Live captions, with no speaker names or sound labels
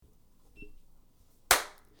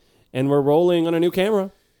And we're rolling on a new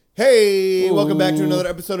camera. Hey, Ooh. welcome back to another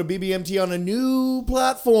episode of BBMT on a new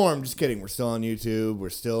platform. Just kidding. We're still on YouTube. We're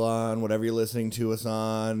still on whatever you're listening to us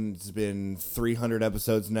on. It's been 300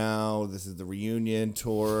 episodes now. This is the reunion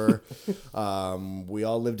tour. We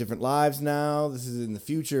all live different lives now. This is in the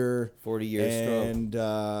future. 40 years and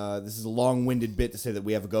this is a long-winded bit to say that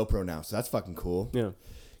we have a GoPro now. So that's fucking cool. Yeah.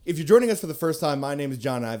 If you're joining us for the first time, my name is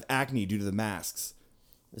John. I have acne due to the masks.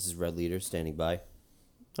 This is Red Leader standing by.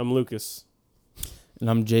 I'm Lucas. And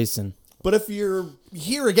I'm Jason. But if you're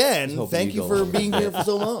here again, hoping thank you you go for on. being here for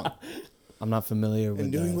so long. I'm not familiar with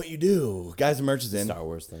And doing what you do. Guys, the merch is in. Star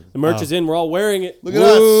Wars thing. The merch is in. We're all wearing it. Look at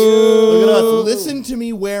us. Look at us. Listen to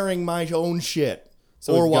me wearing my own shit.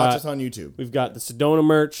 So or we've watch got- us on YouTube. We've got the Sedona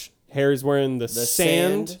merch. Harry's wearing the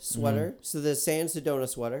sand. sweater. So the Sand Sedona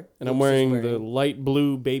sweater. And I'm Lucas is wearing the light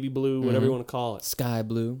blue, baby blue, whatever you want to call it. Sky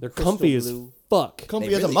blue. They're Crystal comfy as blue. fuck. Comfy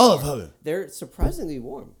They as really a motherfucker. They're surprisingly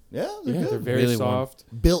warm. Yeah, they're Yeah, good. they're very Really warm. soft.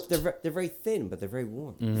 Built. They're very thin, but they're very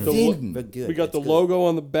warm. The lo- Thin. But good. we got It's the good. logo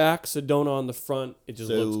on the back, Sedona on the front. It just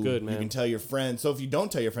So looks good, man. you can tell your friends. So if you don't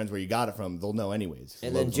tell your friends where you got it from, they'll know anyways.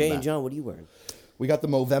 And The then logo's Jay on the and back. John, what are you wearing? We got the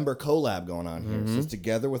Movember collab going on here. So it's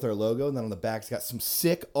together with our logo. And then on the back, it's got some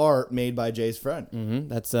sick art made by Jay's friend.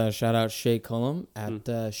 That's shout out Shay Cullum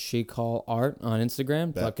at Shay Call Art on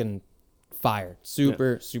Instagram. Bet. Fucking fire.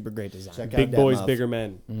 Super great design. Check out Big that boys, muff. bigger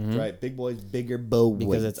men. That's right. Big boys, bigger boys.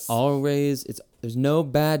 Because there's no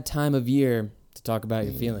bad time of year to talk about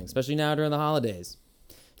your feelings, especially now during the holidays.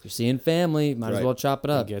 If you're seeing family, might as Right. well chop it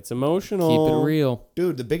It up. gets emotional. Keep it real.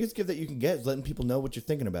 Dude, the biggest gift that you can get is letting people know what you're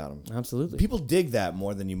thinking about them. Absolutely. People dig that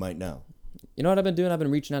more than you might know. You know what I've been doing? I've been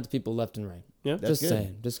reaching out to people left and right. Yeah. That's Just good.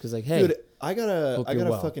 saying. Just because, like, hey, Dude, I got hope a you're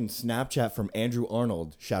well. fucking Snapchat from Andrew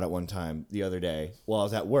Arnold shout out one time the other day while I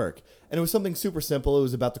was at work, and it was something super simple. It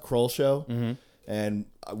was about the Kroll show, and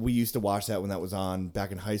we used to watch that when that was on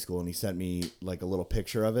back in high school. And he sent me like a little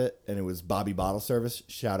picture of it, and it was Bobby Bottle Service.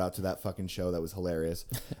 Shout out to that fucking show, that was hilarious.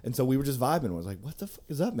 And so we were just vibing. I was like, "What the fuck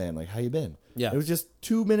is up, man? Like, how you been?" Yeah. it was just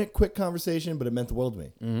 2-minute quick conversation, but it meant the world to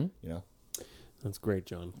me. You know, That's great,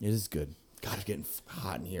 John. it is good. God, it's getting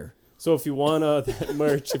hot in here. So if you want that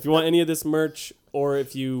merch, if you want any of this merch, or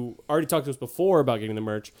if you already talked to us before about getting the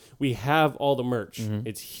merch, we have all the merch.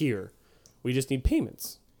 It's here. We just need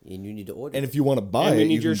payments. And you need to order. And if you want to buy And we it,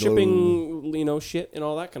 need you your can go shipping, shit and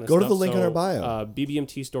all that kind of Go stuff. to the link in our bio.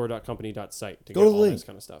 bbmtstore.company.site to Go get to the all link. this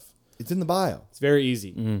kind of stuff. It's in the bio. It's very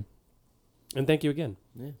easy. And thank you again.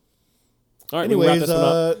 Yeah. All right, we can wrap Anyways, this one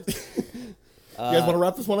up. you guys want to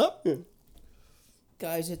wrap this one up?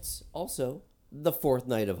 Guys, it's also the fourth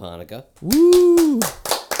night of Hanukkah. woo!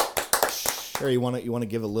 Sure, you want to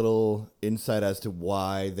give a little insight as to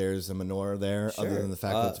why there's a menorah there, Sure. other than the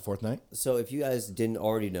fact that it's the fourth night? So if you guys didn't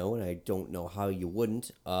already know, and I don't know how you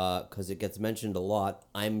wouldn't, because it gets mentioned a lot,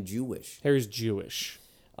 I'm Jewish. Harry's Jewish.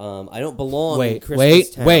 I don't belong in Wait,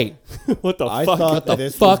 Christmas town. What the I fuck? thought the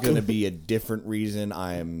this fuck? was going to be a different reason.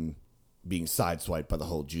 I'm being sideswiped by the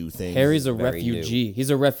whole Jew thing. Harry's a Very refugee.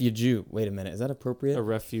 He's a refugee. Wait a minute. Is that appropriate? A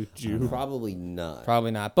refugee Jew. Probably not.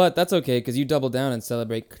 Probably not. But that's okay because you double down and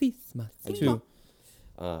celebrate Christmas too.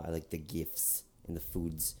 I like the gifts and the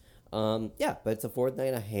foods. Yeah, but it's the fourth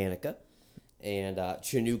night of Hanukkah. And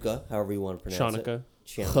Chanukah, however you want to pronounce Chanukah. it.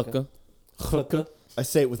 Chukkah. Hooker. I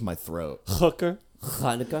say it with my throat. Hooker.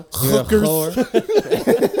 Hanukkah.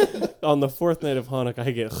 On the fourth night of Hanukkah,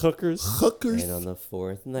 I get hookers. Hookers. And on the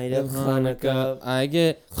fourth night of Hanukkah, I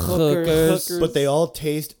get Hookers. hookers. But they all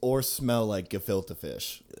taste or smell like gefilte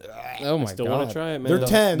fish. Oh my Still want god. to try it, man. They're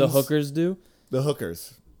 10s. The hookers do? The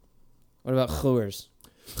hookers. What about Coors?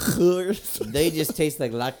 Hookers. they just taste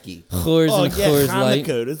like latke. Coors Oh, and yeah, Coors Light.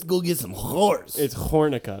 Hanukkah. Let's go get some horse. It's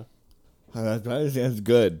Hornica. That's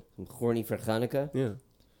good. I'm horny for Hanukkah. Yeah.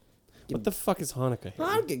 What the fuck is Hanukkah? Harry?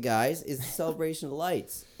 Hanukkah, guys, is the celebration of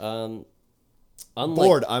lights. Unlike,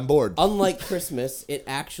 Bored. I'm bored. Unlike Christmas, it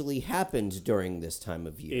actually happened during this time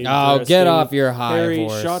of year. Oh, get Interesting. off your high Harry,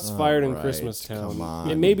 horse. shots fired in right, Christmas Town. come on.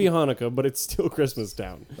 It may be Hanukkah, but it's still Christmas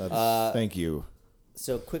Town. That's, thank you.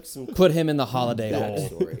 So Put him in the holiday hole.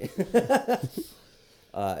 backstory.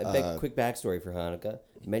 Quick backstory for Hanukkah.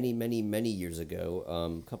 Many years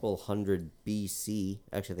ago, a couple hundred BC.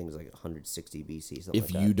 Actually, I think it was like 160 BC. Something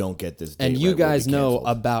If like you that. don't get this date And you right, we'll be guys know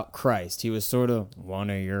canceled. about Christ. He was sort of one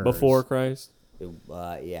of yours. Before Christ.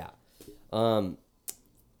 Yeah.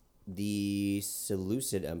 The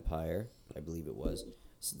Seleucid Empire, I believe it was,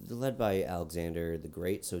 led by Alexander the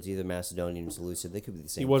Great. So it's either Macedonian or Seleucid. They could be the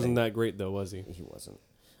same. He wasn't thing. that great, though, was he? He wasn't.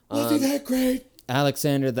 Wasn't that great?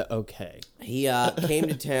 Alexander the Okay. He came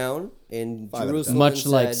to town in Five out of Jerusalem. Much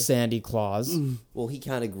and like said, Sandy Claus. well, he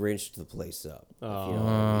kind of grinched the place up. if you know what Oh,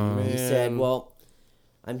 I mean. He said, man. "Well,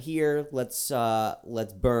 I'm here. Let's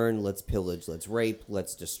burn. Let's pillage. Let's rape.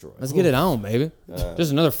 Let's destroy. Let's get it on, baby.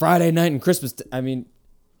 Just another Friday night and Christmas. I mean,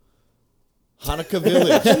 Hanukkah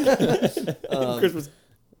Village. Christmas.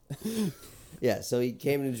 Yeah, so he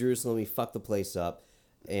came into Jerusalem, he fucked the place up,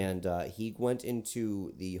 and he went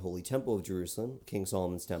into the Holy Temple of Jerusalem, King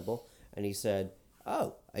Solomon's temple, and he said,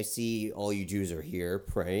 "Oh, I see all you Jews are here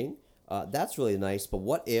praying. That's really nice, but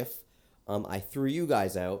what if I threw you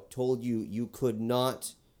guys out, told you you could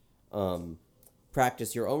not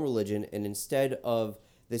practice your own religion, and instead of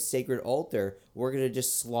this sacred altar, we're going to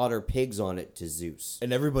just slaughter pigs on it to Zeus?"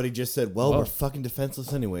 And everybody just said, well, we're fucking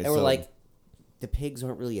defenseless anyway. And we're like, the pigs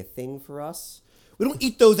aren't really a thing for us. we don't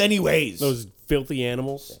eat those anyways. Those filthy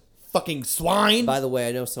animals. fucking swine. By the way,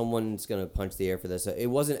 I know someone's gonna punch the air for this. It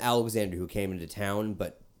wasn't Alexander who came into town,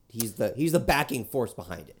 but he's the backing force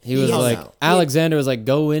behind it. he was hung like, out. Alexander was like,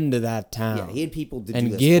 go into that town Yeah, he had people to do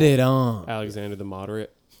and this get for it him. on. Alexander the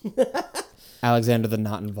Moderate. Alexander the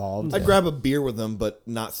not involved. I'd grab a beer with them, but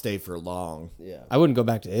not stay for long. Yeah. I wouldn't go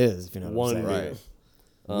back to his, if you know what I'm One saying. beer. Right.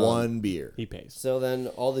 One beer. He pays. So then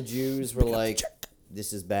all the Jews were like,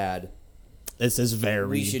 "This is bad. This is very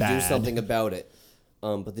We should bad. do something about it."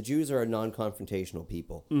 But the Jews are a non-confrontational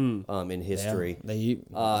people in history.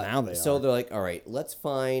 Now they So are. they're like, all right, let's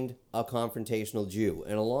find a confrontational Jew.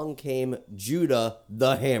 And along came Judah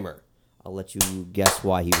the Hammer. I'll let you guess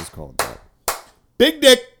why he was called that. Big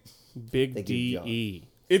dick. Big Thank you, John. D-E.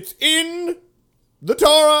 It's in the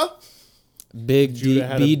Torah. Big D, Judah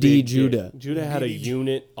had a BD big Judah. dick. Judah had a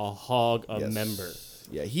unit, a hog, a Yes. member.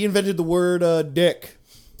 Yeah, he invented the word dick.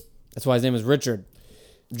 That's why his name is Richard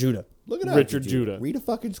Judah. Look at that. Richard Judah. Read a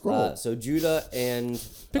fucking scroll. So Judah and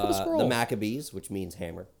Pick up a scroll. the Maccabees, which means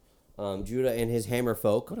hammer. Judah and his hammer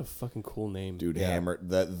folk. What a fucking cool name. Dude, hammer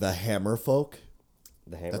the hammer folk.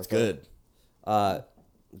 The hammer That's folk. good.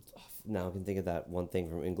 Now I can think of that one thing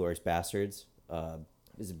from Inglourious Bastards.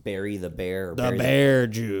 Is it Barry the Bear? Or The Barry Bear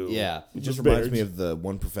Jew. Yeah. It just reminds me of the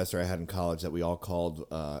one professor I had in college that we all called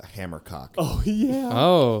Hammercock. Oh, yeah.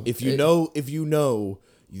 Oh. If you know,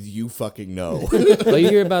 you fucking know. Well, you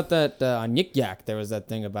hear about that on Yik Yak. There was that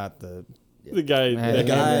thing about the... The guy. Yeah, The the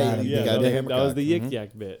guy- Yeah, the guy that, with the was, that was the hammercock. Yik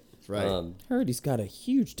Yak bit. right. I heard he's got a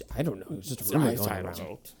huge... I don't know. It's just a rumor going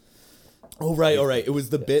around. Oh right, all right. It was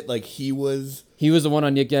the bit like he was He was the one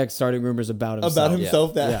on Yik Yak starting rumors about himself. about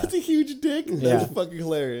himself. Yeah. That's a huge dick. That's Yeah. fucking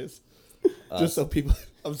hilarious. Just so people.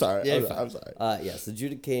 I'm sorry. Yeah, I'm sorry. So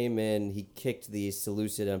Judah came in, he kicked the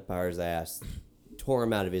Seleucid Empire's ass, tore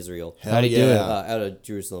him out of Israel. How'd he do it? Out of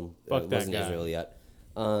Jerusalem. Fuck It that wasn't guy. Israel yet.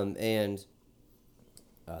 And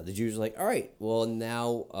the Jews were like, all right, well,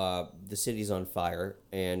 now the city's on fire,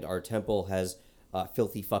 and our temple has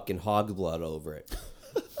filthy fucking hog blood over it.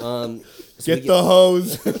 Get the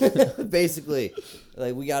hose. Basically,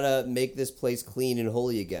 like, we gotta make this place clean and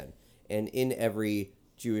holy again. And in every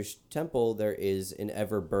Jewish temple, there is an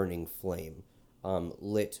ever-burning flame,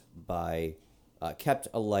 lit by, kept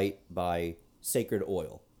alight by sacred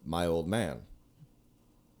oil. My old man.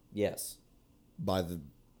 Yes. By the.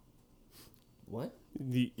 What?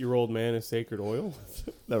 Your old man is sacred oil?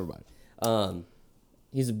 Never mind.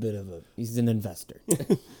 He's a bit of a... He's an investor.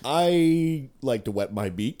 I like to wet my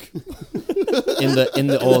beak. in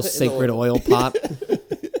the old sacred oil pot.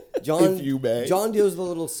 John, If you may. John deals with a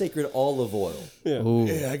little sacred olive oil. Yeah. Ooh,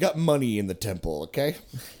 Yeah, I got money in the temple. Okay.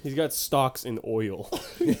 He's got stocks in oil.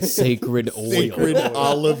 sacred oil. Sacred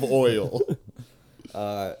olive oil.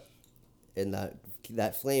 And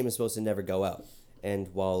that flame is supposed to never go out. And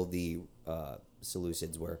while the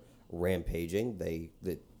Seleucids were rampaging,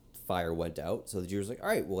 the fire went out. So the Jews were like, all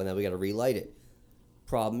right, well, now we got to relight it.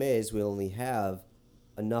 Problem is, we only have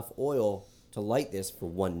enough oil to light this for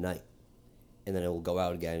one night. And then it will go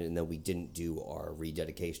out again, and then we didn't do our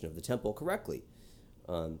rededication of the temple correctly.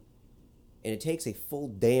 And it takes a full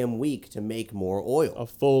damn week to make more oil. A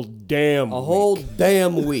full damn A whole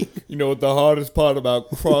damn week. You know what the hardest part about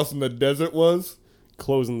crossing the desert was?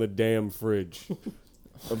 Closing the damn fridge.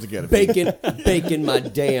 Once again, Baking my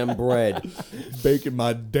damn bread. baking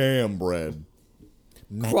my damn bread.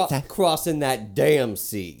 Crossing that damn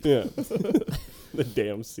sea. Yeah. The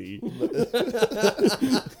damn sea.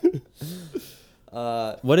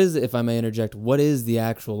 What is, if I may interject, what is the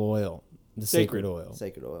actual oil? The sacred oil.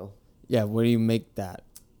 Sacred oil. Yeah, where do you make that?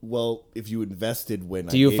 Well, if you invested when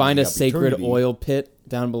Do you find a up sacred eternity, oil pit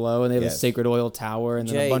down below, and they have a Yes. sacred oil tower, and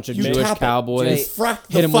then Jay, a bunch of you Jewish tap it. cowboys Jay, frack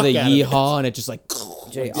the hit him with a fuck out of it. yeehaw, and it just like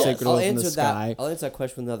Jay, sacred I'll oil from the answer sky. that. I'll answer that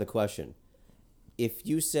question with another question. If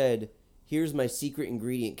you said, "Here's my secret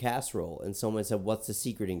ingredient casserole," and someone said, "What's the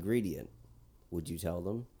secret ingredient?" Would you tell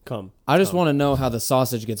them? Come. I just want to know how the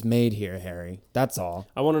sausage gets made here, Harry. That's all.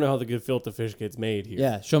 I want to know how the gefilte fish gets made here.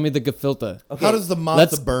 Yeah, show me the gefilte. Okay. How does the matzah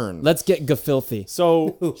Let's burn? Let's get gefilthy.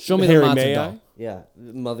 So Show me Harry, the matzo may ball. I? Yeah,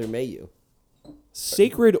 Mother may you.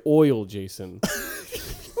 Sacred oil, Jason,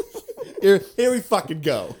 Here we fucking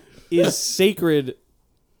go. is sacred.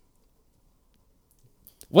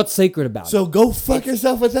 What's sacred about it? So go fuck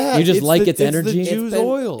yourself with that. You just like its the energy? Jews' It's been,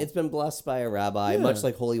 oil. It's been blessed by a rabbi, much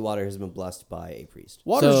like holy water has been blessed by a priest.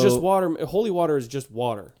 Water's So- just water. Holy water is just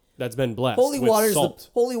water that's been blessed Holy with water's salt.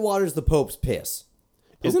 holy water's the Pope's piss.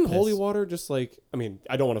 Isn't piss. holy water just like? I mean,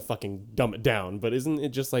 I don't want to fucking dumb it down, but isn't it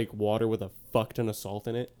just like water with a fuck ton of salt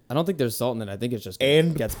in it? I don't think there's salt in it. I think it's just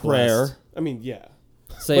and gets prayer. blessed. I mean, yeah.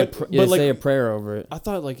 Say But- yeah, but like- say a prayer over it. I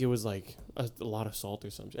thought like it was like a lot of salt or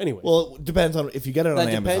something. Anyway, Well, it depends on if you get it on That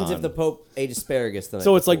Amazon. depends if the Pope ate asparagus the night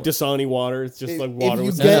so it's like before. Dasani water. It's just like If water you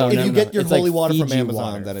with get, No, if no, you no. get your It's like holy water from Fiji Amazon,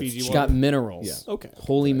 water. then Fiji it's It's got minerals. Yeah. Okay.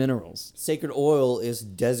 Holy minerals. Sacred oil is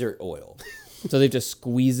desert oil So they just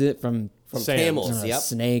squeeze it from from Sand. camels. Yep.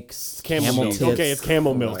 snakes, Camel milk. tits. Okay, it's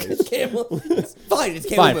camel milk. It's camel. It's fine. It's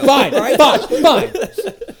camel Fine, milk. fine, all right?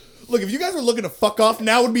 fine. Look, if you guys are looking to fuck off,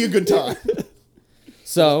 now would be a good time.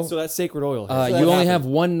 So So that's sacred oil. So you that only happened. have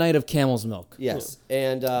one night of camel's milk. Yes,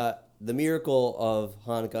 and the miracle of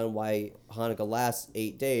Hanukkah and why Hanukkah lasts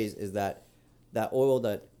 8 days is that that oil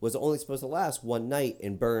that was only supposed to last one night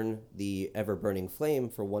and burn the ever-burning flame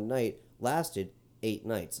for one night lasted 8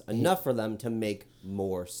 nights, enough for them to make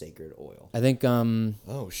more sacred oil. I think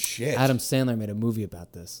Oh shit! Adam Sandler made a movie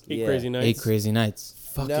about this. Eight Yeah. Crazy Nights. 8 Crazy Nights.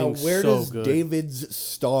 Fucking Now, where so does good. David's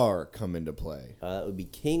star come into play? It would be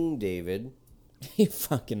King David, You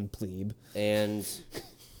fucking plebe. and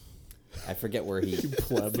I forget where he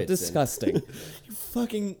fits in. Disgusting. You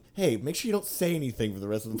fucking hey! Make sure you don't say anything for the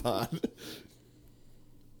rest of the pod.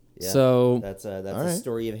 Yeah, So- that's All the right.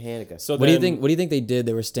 story of Hanukkah. So What do you then- think? What do you think they did?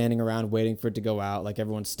 They were standing around waiting for it to go out. Like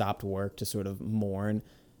everyone stopped work to sort of mourn,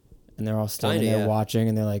 and they're all standing Kinda, there yeah. watching,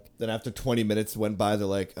 and they're like Then after 20 minutes went by, they're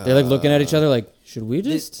like looking at each other like, should we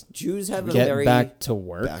The just Jews have a get very back to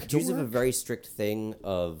work? back to Jews have a work. very strict thing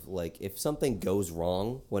of like if something goes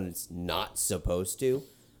wrong when it's not supposed to.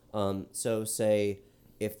 So say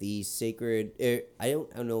if the sacred, I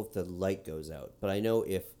don't know if the light goes out, but I know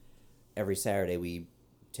if every Saturday we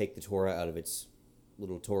take the Torah out of its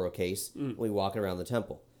little Torah case and we walk it around the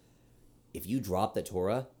temple. If you drop the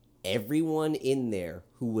Torah, everyone in there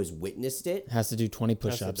who was witnessed it, Has to do 20 has to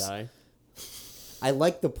push-ups. die. I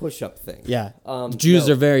like the push-up thing. Yeah, Um, Jews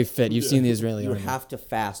no. are very fit. You've seen the Israeli You army. have to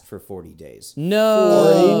fast for 40 days.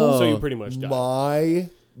 No. So you pretty much die. My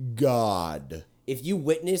God. If you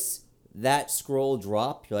witness that scroll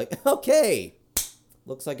drop, you're like, okay,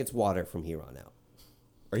 looks like it's water from here on out.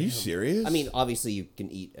 Are you serious? I mean, obviously you can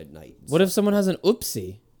eat at night. What if someone has an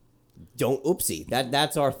oopsie? Don't oopsie.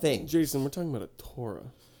 That's our thing. Jason, we're talking about a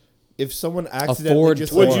Torah. if someone accidentally Ford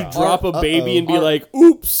just Would like, you drop a uh-oh. baby and be like,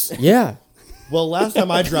 "Oops"? Yeah. Well, last time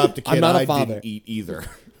I dropped a I'm kid, not a I father. didn't eat either.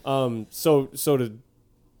 So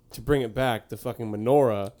to bring it back, the fucking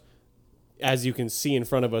menorah, as you can see in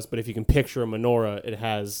front of us, but if you can picture a menorah, it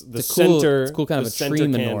has the It's a cool- center. it's a cool kind of the a center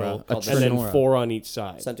tree candle, menorah, a and tree then menorah. 4 on each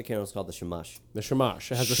side. Center candle is called the shamash. The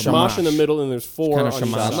shamash. It has a Shamash. shamash in the middle, and there's 4 kinda on each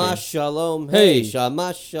shamash. side. Shamash shalom. Hey. Hey.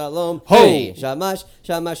 Shamash shalom. Ho. Hey. Shamash.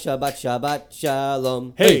 Shamash Shabbat Shabbat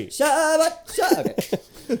shalom. Hey. Shabbat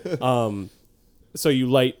Shabbat. Okay. So you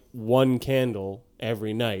light one candle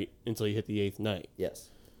every night until you hit the 8th night. Yes.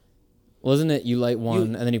 Well, isn't it you light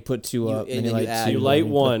one and then you put 2 up, and and you then you light add- 2, You light and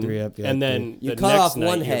you put one, 3 up, you light and 3. then You the cut next off night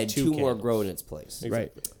one you have head, 2 2 more candles. grow in its place.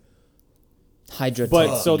 Right. Hydra.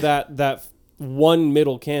 But so that one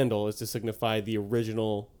middle candle is to signify the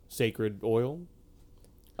original sacred oil.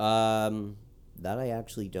 That I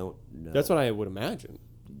actually don't know. That's what I would imagine.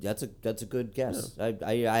 That's a good guess.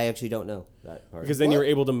 I actually don't know that part. Because then you're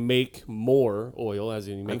able to make more oil, as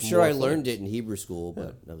in you make I'm sure more I learned flames. it in Hebrew school,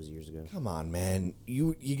 but that was years ago. Come on, man.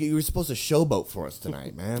 You were supposed to showboat for us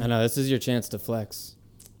tonight, I man. know, this is your chance to flex.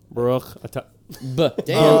 Baruch atah.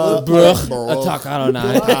 Bruch. Attack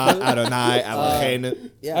Adonai. Adonai,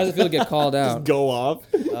 Eloheinu. How does it feel to get called out? Go off.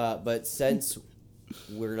 But since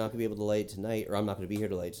we're not gonna be able to light it tonight, or I'm not gonna be here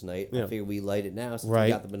to light it tonight, I Yeah. figure we light it now since Right.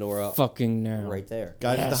 we got the menorah Fucking now. right there.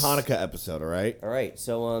 Guys, Yes. it's the Hanukkah episode, all right? All right,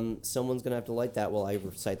 so someone's gonna have to light that while I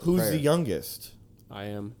recite the Who's prayer. the youngest? I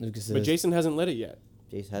am. Lucas But is- Jason hasn't lit it yet.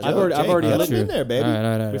 Jace has I've it. already Get lit him in it. there, baby. All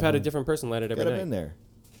right. We've had a different person light it every Get him night. in there.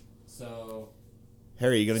 So,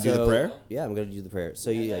 Harry, you gonna do the So- prayer? Yeah, I'm gonna do the prayer.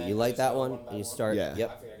 So you light that one and you start. Yeah. Yep.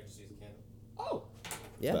 I could just use a candle. Oh.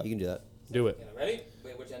 Yeah, you can do that. Do it. Ready?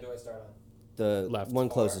 Wait, which end do I start on? The Left. one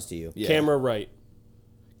closest to you. Yeah. Camera right.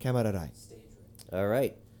 Camera right. Stage right. All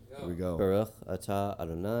right. Here we go. Baruch atah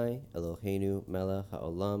Adonai Eloheinu melech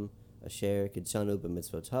haolam asher kidshanu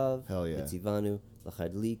b'mitzvotav Hell yeah. v'tzivanu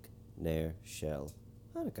l'chadlik ner shel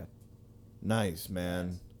Hanukkah. Nice,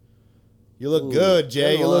 man. You look good,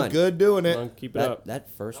 Jay. good You look one. good doing Come on, it. keep it up. That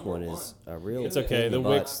first one is a real. It's okay. pain in The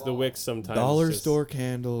butt. wicks sometimes. Dollar just- store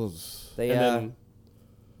candles. They And then,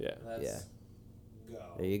 yeah. yeah.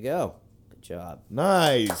 There you go. Good job.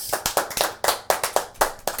 Nice.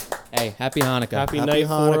 Hey, happy Hanukkah. Happy Happy night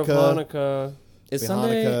for Hanukkah. Hanukkah. Is Happy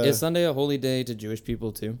Sunday Hanukkah. is Sunday a holy day to Jewish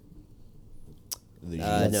people too?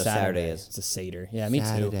 No, Saturday is. It's a Seder. Yeah, me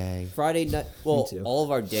too. Friday night. Well, too. all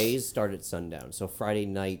of our days start at sundown. So Friday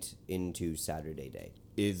night into Saturday day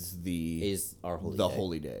Is our holy the day.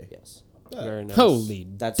 holy day. Yes. Very nice. Holy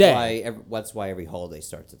That's day. why every holiday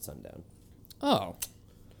starts at sundown. Oh,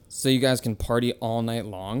 so you guys can party all night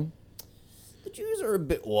long? The Jews are a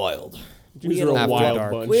bit wild. Jews had are a After wild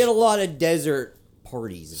dark. bunch. We had a lot of desert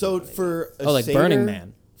parties. So and for a Oh, like Seder, Burning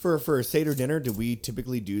Man. For a Seder dinner, do we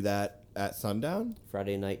typically do that at sundown?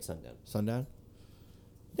 Friday night sundown. Sundown?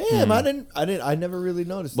 Damn, I never really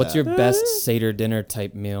noticed What's that. your best Seder dinner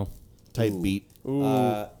type meal? type beat? Ooh.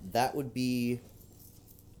 That would be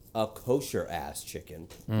a kosher ass chicken.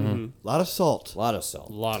 A lot of salt. A lot of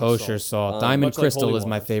salt. lot Kosher of salt. salt. Diamond much like Crystal holy is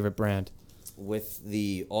my water. favorite brand. With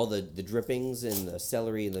all the drippings and the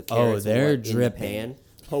celery and the Oh, carrots and they're what in the dripping. pan.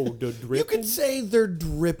 Oh, the You drip. could say they're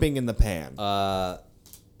dripping in the pan. A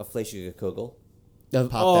fleshige kugel. The-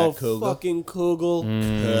 Pop Oh, that kugel. fucking kugel.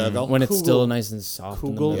 Kugel. when it's still Kugel. nice and soft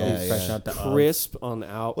in the Kugel. middle, Yeah, fresh yeah. out the oven. Crisp on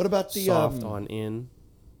out. What about the, soft um, on in?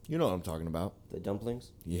 You know what I'm talking about. The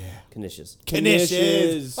dumplings. Yeah. Knishes.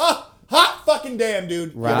 Knishes. Hot fucking damn,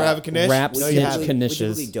 dude. You ever have a knish? Wraps No, and you haven't. We knishes.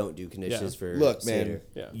 typically don't do knishes Yeah. for Look, Seder. man.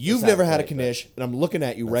 Yeah. You've It's never not had a great, but- knish, and I'm looking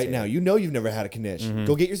at you right say now. it. You know you've never had a knish.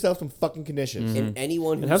 Go get yourself some fucking knishes. And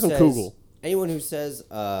anyone who And have some says kugel. anyone who says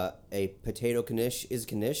a potato knish is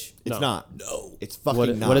knish. It's No. not. No. It's fucking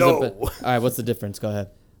What, not. what is No. it? All right, what's the difference? Go ahead.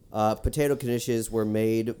 Potato knishes were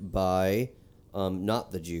made by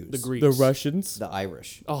not the Jews, The Greeks. The Russians. the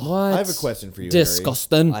Irish. What? I have a question for you, Harry.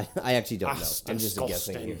 Disgusting. I actually don't know. That's I'm just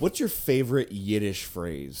disgusting. guessing here. What's your favorite Yiddish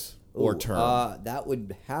phrase or Ooh, term? that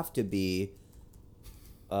would have to be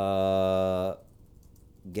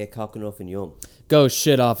get kaken off in yom. Go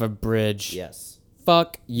shit off a bridge. Yes.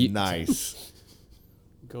 Fuck you. Nice.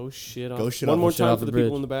 Go shit off. Go shit One off- more shit time off for the the people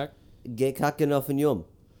bridge. in the back. Get kaken off in yom.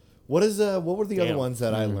 What were the other Damn. ones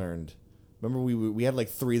that I learned? Remember we had like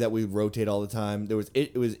 3 that we would rotate all the time. There was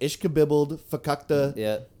it was ishkabibbled, fakakta.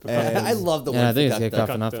 Yeah. And- I love the Yeah, I word think it's fakakta. get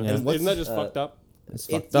kaken off. Fucked Yeah. up. Isn't that just fucked up? It's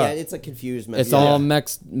It, fucked yeah, up. it's a confused mess. It's yeah. all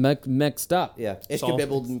mixed up. Yeah, It's all-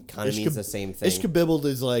 ishkabibbled kind of means the same thing. Ishkabibbled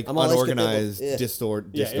is like I'm all unorganized, ishkabibbled, yeah.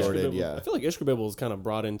 distorted. Ishkabibble. Yeah, I feel like Ishkabibble is kind of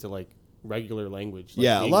brought into like regular language. Like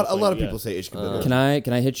yeah. the A lot English of people language, say Ishkabibble.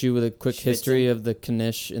 Can I hit you with a quick Schwitzen. history of the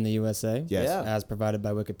Knish in the USA? Yes. Yeah. As provided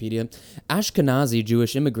by Wikipedia. Ashkenazi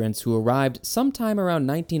Jewish immigrants who arrived sometime around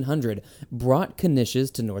 1900 brought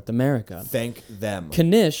Knishes to North America. Thank them.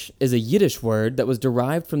 Knish is a Yiddish word that was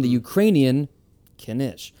derived from the Ukrainian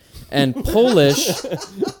Knish and Polish.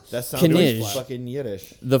 That sounds Knish. like fucking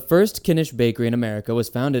Yiddish. The first Knish bakery in America was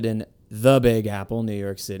founded in the Big Apple, New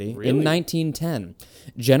York City, Really? in 1910.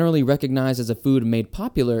 Generally recognized as a food made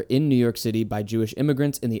popular in New York City by Jewish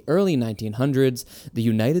immigrants in the early 1900s, the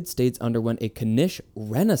United States underwent a Knish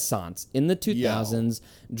renaissance in the 2000s,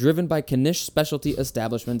 driven by Knish specialty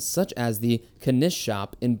establishments such as the Knish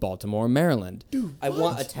Shop in Baltimore, Maryland. I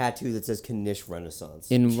want a tattoo that says Knish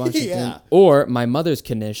Renaissance. In Washington, Yeah. or my mother's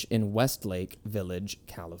Knish in Westlake Village,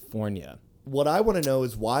 California. What I want to know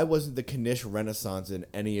is why wasn't the Knish Renaissance in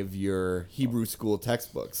any of your Hebrew school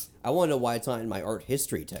textbooks? I want to know why it's not in my art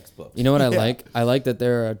history textbook. You know what I like? I like that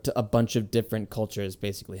there are a bunch of different cultures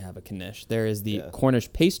basically have a Knish. There is the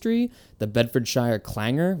Cornish pastry, the Bedfordshire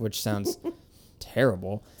clanger, which sounds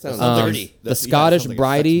terrible. Sounds dirty. The That- yeah, Scottish sounds like a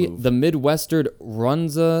sex bridie, move. the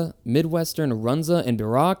Midwestern runza and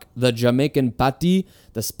birack, the Jamaican pati,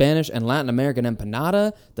 the Spanish and Latin American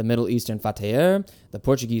empanada, the Middle Eastern fatayr, the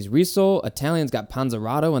Portuguese risol, Italians got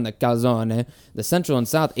panzerato and the calzone, the Central and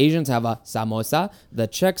South Asians have a samosa, the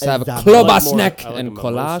Czechs have Zamosa. klobasnek I like and a mimosa.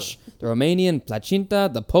 kolash, the Romanian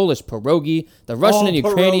plachinta, the Polish pierogi, the Russian and Oh,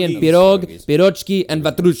 Ukrainian pierogies. pirog, pirochki, and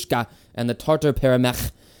vatrushka, and the Tartar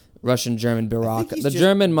perimech. Russian, German, Barak, he's the just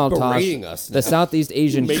German berating Maltash, us the now. Southeast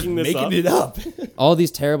Asian, Making this up. Making it up. all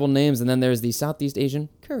these terrible names, and then there's the Southeast Asian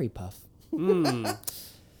curry puff, Hmm.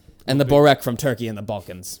 and the borek from Turkey and the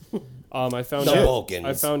Balkans. I found The out. Balkans.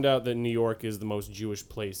 I found out that New York is the most Jewish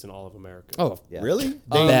place in all of America. Oh, Yeah. Really?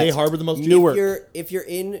 Bet. They harbor the most Newark. If you're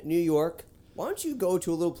in New York, why don't you go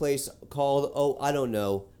to a little place called I don't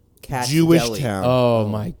know, Cat's Jewish Deli. town. Oh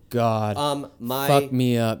my god. Fuck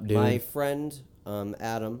me up, dude. My friend,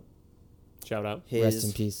 Adam, Shout out. his Rest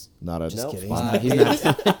in peace. Not a Just kidding. Wow. He's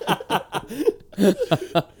not.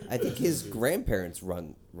 I think his grandparents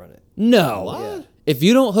run it. No. What? If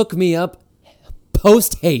you don't hook me up,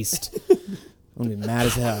 post haste. I'm gonna be mad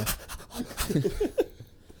as hell.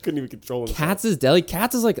 Couldn't even control himself. Katz's Deli.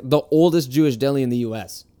 Katz is like the oldest Jewish deli in the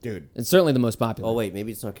U.S. dude. It's certainly the most popular. Oh wait,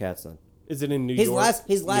 maybe it's not Katz then. Is it in New His York? last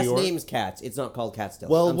New York? name's Katz. It's not called Katz Deli.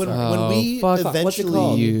 Well, I'm when sorry. we fuck off. What's it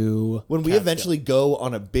called? eventually You. when we Cat's eventually go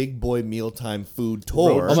on a big boy mealtime food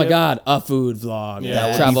tour, Oh my god, a food vlog. Yeah. That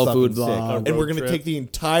would be Travel fucking food sick. vlog. And we're Road gonna trip. take the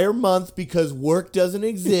entire month because work doesn't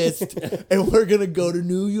exist, and we're gonna go to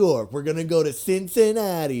New York. We're gonna go to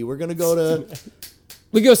Cincinnati. We're gonna go to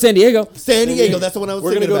We go San Diego. San Diego. That's the one I was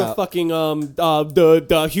We're gonna thinking go about. to fucking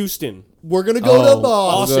the Houston. We're gonna go to We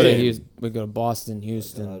Boston, go to Houston. We go to Boston,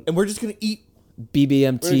 Houston, and we're just gonna eat.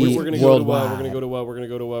 BBMT We're gonna go to worldwide. we're gonna go to we're gonna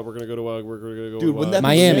go to we're gonna go to we're gonna go Dude, wouldn't that be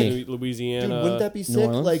Miami. Louisiana. Dude, wouldn't that be sick?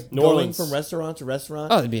 Orleans? Like New going Orleans. from restaurant to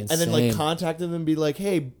restaurant. Oh, that'd be And then like insane. contact them and be like,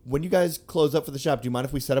 "Hey, when you guys close up for the shop, do you mind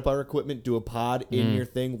if we set up our equipment, do a pod in your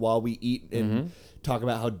thing while we eat and talk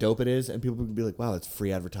about how dope it is?" And people would be like, "Wow, that's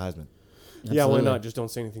free advertisement." Yeah, why Absolutely. not? Just don't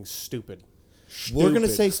say anything stupid. We're gonna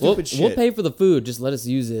say We'll, stupid shit. we'll pay for the food. Just let us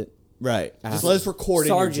use it. Right. Just let us record in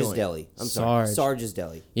your Sarge's joint. Deli. I'm sorry. Sarge. Sarge's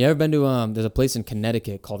Deli. You ever been to there's a place in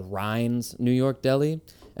Connecticut called Rhines New York Deli,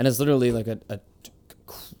 and it's literally like a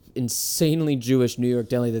insanely Jewish New York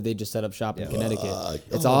deli that they just set up shop in Connecticut.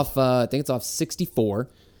 It's off I think it's off 64.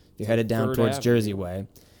 You're headed down Third towards Avenue. Jersey way,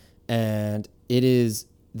 and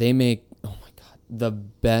they make, oh my god, the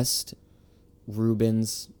best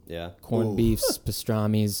Reubens, Yeah. corned beefs,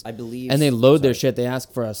 pastrami's. I believe. And they load their sorry. shit. They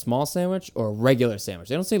ask for a small sandwich or a regular sandwich.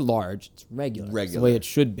 They don't say large. It's regular. It's the Regular. way it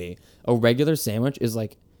should be. A regular sandwich is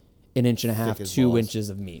like an inch and a half, Thick as 2 balls. inches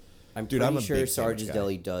of meat. I'm Dude, pretty I'm a sure big sandwich Sarge's guy.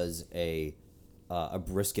 Deli does a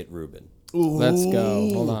brisket Reuben. Let's go.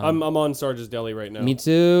 Hold on. I'm on Sarge's Deli right now. Me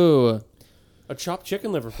too. A chopped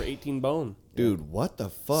chicken liver for 18 bone. Dude, what the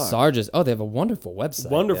fuck? Sarge's. Oh, they have a wonderful website.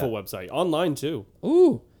 Wonderful website. Online too.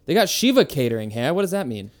 Ooh, they got Shiva catering here. What does that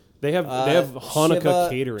mean? They have Hanukkah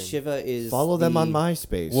catering. Shiva is Follow them the- on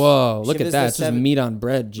MySpace. Whoa, look Shiva's at that. the It's just seven- meat on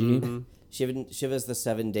bread, G. Shiva's the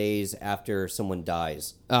 7 days after someone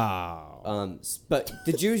dies. Oh. But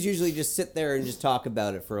the Jews usually just sit there and just talk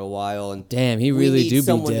about it for a while. And Damn, he we really need do be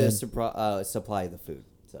someone dead. to supply the food.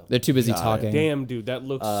 So They're too busy talking. Damn, dude, that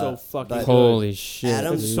looks so fucking but- good. Holy shit.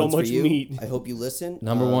 Adam, dude. so one's for much you. meat. I hope you listen.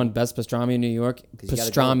 Number one, best pastrami in New York. you gotta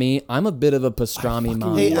Pastrami. I'm a bit of a pastrami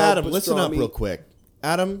mom. Hey, love Adam, listen up pastrami. real quick.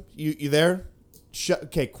 Adam, you there?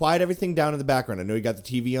 Okay, quiet everything down in the background. I know you got the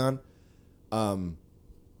TV on.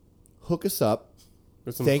 Hook us up.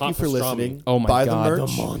 With some Thank hot you for pastrami. listening. Oh my Buy God, the the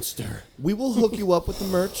merch. Monster. We will hook you up with the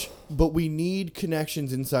merch, but we need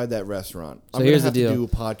connections inside that restaurant. So I'm here's gonna the have deal.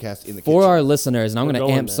 to do a podcast in the For kitchen. our listeners, and I'm We're going to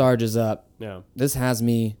going amp there. Sarge's up. Yeah. This has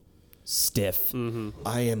me stiff.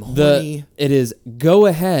 I am horny. It is go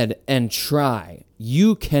ahead and try.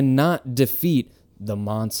 You cannot defeat the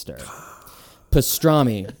monster.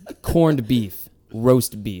 Pastrami, corned beef,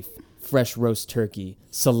 roast beef, fresh roast turkey,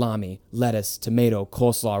 salami, lettuce, tomato,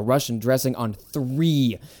 coleslaw, Russian dressing on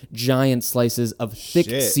 3 giant slices of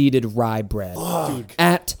thick-seeded rye bread.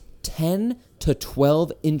 At 10 to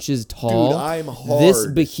 12 inches tall, Dude, I'm this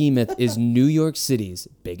hard. behemoth is New York City's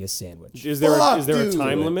biggest sandwich. Is there Fuck, is there a dude.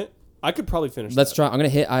 time limit? I could probably finish. Let's that. try. I'm going to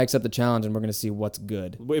hit I accept the challenge, and we're going to see what's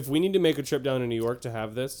good. If we need to make a trip down to New York to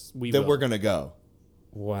have this, Then we're gonna go.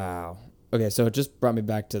 Wow. Okay, so it just brought me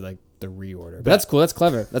back to like the reorder. But that's cool. That's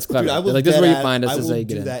clever. That's clever. Dude, I will like this is where you deadass- find us. I This is will how you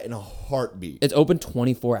get do in. that in a heartbeat. It's open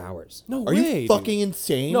 24 hours. No Are way. you dude. fucking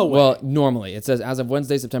insane? No way. Well, normally it says as of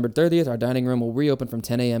Wednesday, September 30th, our dining room will reopen from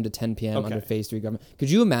 10 a.m. to 10 p.m. Okay. under Phase 3 government. Could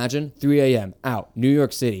you imagine 3 a.m. out, New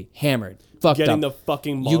York City, hammered, fucked Getting up. the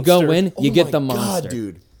fucking monster. You go in, Oh you get my the God, monster.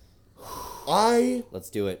 dude. I Let's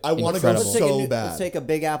do it. want to go Incredible. so bad. Let's take a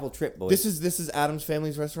Big Apple trip, boys. This is Adam's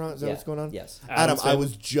family's restaurant. Is that Yeah. what's going on? Yes. Adam, Adam's I family.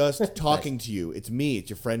 was just talking to you. It's me. It's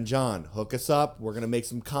your friend John. Hook us up. We're gonna make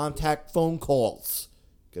some contact phone calls.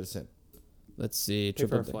 Get us in. Let's see. Pay for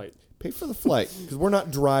Triple a D. flight. Pay for the flight because we're not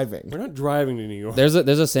driving. We're not driving to New York. There's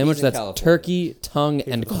a sandwich in that's California. turkey, tongue,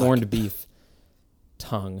 and corned beef.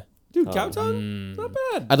 Tongue. Dude, cow tongue? Not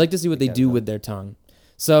bad. I'd like to see what they do with their tongue.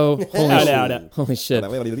 So holy shit,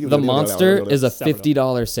 the monster is a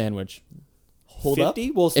 $50 sandwich. Hold up.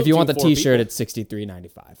 50? We'll If you want the substitute 4 T-shirt, people.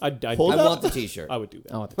 it's $63.95. I'd Hold I up. want the T-shirt. I would do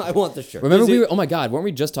that. I want the I want the shirt. Remember Is we it- were, oh my God, weren't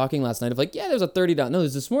we just talking last night of like, yeah, there's a $30, no, it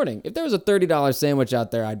was this morning. If there was a $30 sandwich out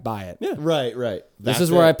there, I'd buy it. Yeah. Right. This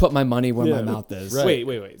is where I put my money where my mouth is. Right.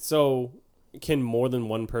 Wait. So can more than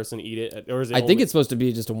one person eat it? Or is it I think it's supposed to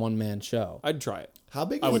be just a one-man show. I'd try it. How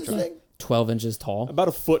big I is would this try. thing? 12 inches tall. About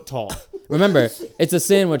a foot tall. Remember, it's a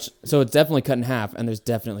sandwich, so it's definitely cut in half, and there's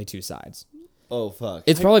definitely 2 sides. Oh fuck.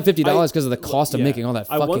 It's probably $50 because of the cost of Yeah. making all that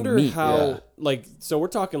fucking I wonder meat. how, Yeah. like, so we're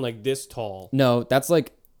talking like this tall. No, that's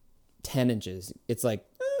like 10 inches. It's like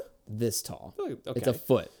this tall. Okay. It's a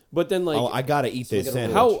foot. But then, like, Oh, I gotta eat this look at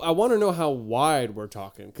sandwich. how I want to know how wide we're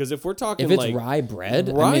talking. Because if we're talking If it's like rye bread,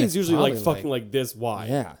 rye I mean, is it's usually like probably fucking like this wide.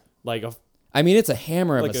 Yeah. Like a I mean, it's a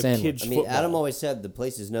hammer of like a a sandwich. kid's I mean, football. Adam always said the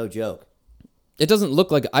place is no joke. It doesn't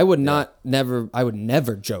look like I would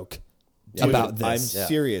never joke Dude, about this. I'm Yeah.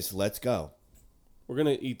 serious. Let's go. We're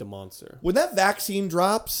gonna eat the monster, When that vaccine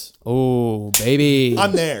drops, Oh, baby.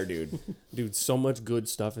 I'm there, dude. dude. So much good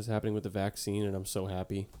stuff is happening with the vaccine, and I'm so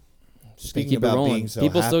happy. Speaking Keep it about rolling. being so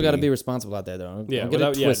People still got to happy- be responsible out there, though. Yeah, don't get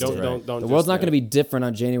without- it yeah, twisted. don't The world's just, not going to be different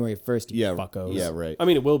on January 1st, you Yeah, fuckos. yeah, right. I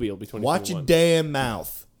mean, it will be. It'll be 2021. Watch your damn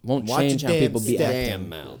mouth. Won't Watch change your how damn people be step. acting. Damn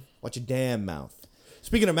mouth. Watch your damn mouth.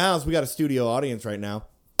 Speaking of mouths, we got a studio audience right now.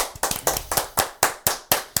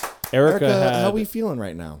 Erica had how we feeling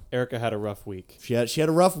right now? Erica had a rough week. She had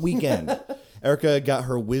a rough weekend. Erica got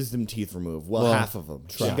her wisdom teeth removed. Well, half of them.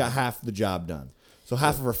 She got half the job done. So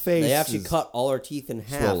half of her face. They actually is- cut all our teeth in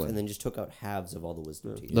half swollen. and then just took out halves of all the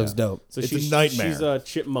wisdom teeth. Looks dope. So It's she's a nightmare. She's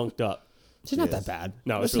chipmunked up. She's not that bad.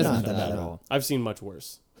 No, it's She's really not not that that bad at all. I've seen much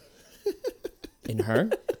worse. In her?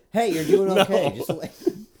 Hey, you're doing okay. Just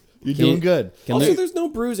You're Can doing you- good. Can Also, Luke- there's no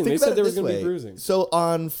bruising. Think They about said it there was this going to be way. bruising. So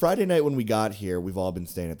on Friday night when we got here, we've all been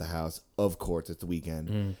staying at the house. Of course, it's the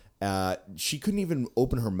weekend. She couldn't even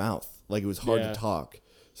open her mouth. Like, it was hard Yeah. to talk.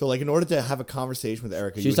 So, like, in order to have a conversation with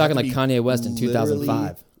Erica, She you was would have talking to like be Kanye West in literally,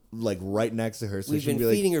 2005. like right next to her. So We've she'd been be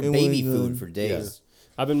like, feeding her "Hey, baby what are you food doing?" for days.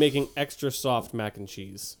 I've been making extra soft mac and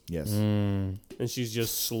cheese, Yes. Mm. and she's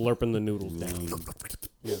just slurping the noodles down.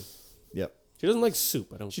 Yeah. Yep. She doesn't like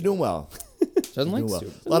soup. I don't. She's doing well. She doesn't like Doing well.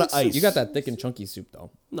 soup. A lot of ice. You got that thick and chunky soup,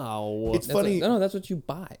 though. No. It's That's funny. no, that's what you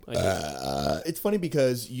buy. I hate it. It's funny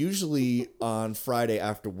because usually on Friday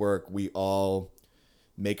after work, we all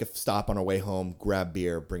make a stop on our way home, grab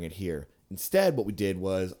beer, bring it here. Instead, what we did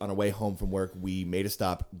was on our way home from work, we made a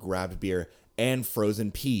stop, grabbed beer and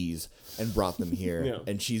frozen peas and brought them here. Yeah.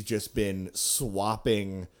 And she's just been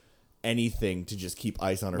swapping anything to just keep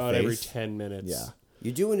ice on her About face. every 10 minutes. Yeah.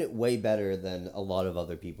 You're doing it way better than a lot of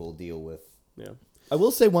other people deal with. Yeah. I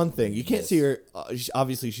will say one thing. You can't see her.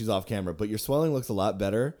 Obviously, she's off camera, but your swelling looks a lot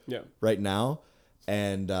better Yeah. right now.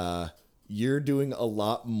 And you're doing a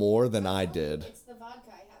lot more than I did. It's the vodka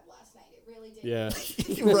I had last night. It really did.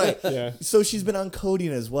 Yeah. Right. Yeah. So she's been on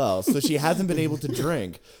codeine as well. So she hasn't been able to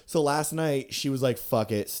drink. So last night she was like,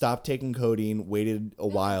 fuck it. Stopped taking codeine, waited a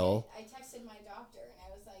while. I texted my doctor and I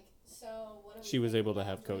was like, so what are we She was thinking able to about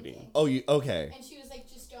have codeine. drinking? Oh, you okay. And she was like,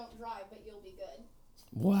 just don't drive, but you'll be good.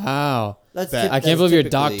 Wow. That's Bet. typ- I can't that's believe your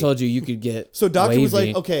doc typically- told you you could get So doctor was wavy.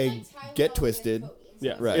 like, okay, It's like Tylenol get and twisted. codeine, so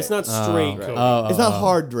Yeah. it's Right. It's not straight codeine. It's not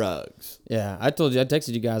hard drugs. Yeah, I told you, I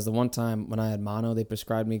texted you guys the one time when I had mono, they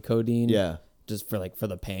prescribed me codeine. Yeah. Just for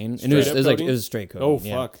the pain. And Straight it was, up it was like, codeine? it was straight codeine. Oh,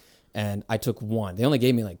 yeah. fuck. And I took one. They only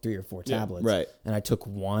gave me like 3 or 4 Yeah. tablets. Right. And I took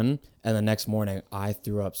one, and the next morning I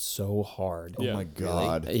threw up so hard. Oh Yeah. my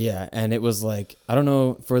God. Yeah, and it was like, I don't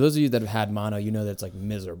know, for those of you that have had mono, you know that it's like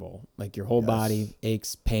miserable. Like your whole body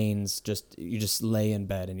aches, pains, you just lay in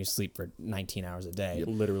bed and you sleep for 19 hours a day.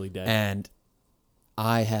 Literally dead. And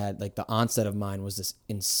I had like the onset of mine was this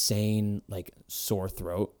insane like sore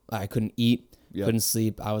throat. I couldn't eat, Yep. couldn't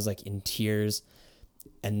sleep. I was like in tears.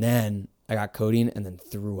 And then I got codeine and then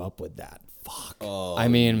threw up with that. Fuck. Oh, I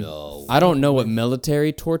mean, no. I don't know what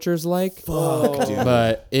military torture's like. Fuck, dude.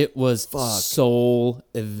 But it was soul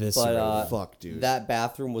eviscerating. But Fuck, dude. that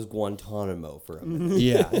bathroom was Guantanamo for a minute.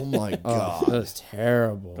 yeah. Oh my Oh, God. that was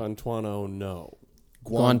terrible. Guantanamo, no.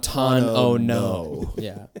 Guantanamo, no.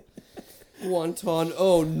 Yeah. Guantanamo,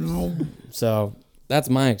 oh no. So that's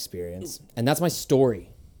my experience. And that's my story.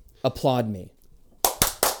 Applaud me.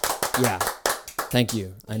 Yeah. Thank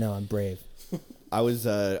you. I know I'm brave. I was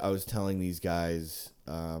telling these guys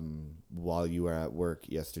while you were at work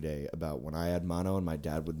yesterday about when I had mono and my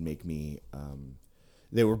dad would make me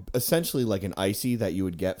they were essentially like an icy that you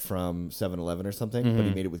would get from 7-Eleven or something, but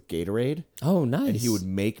he made it with Gatorade. Oh, nice. And he would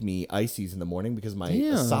make me ices in the morning because my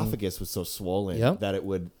Damn. esophagus was so swollen Yep. that it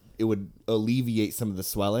would alleviate some of the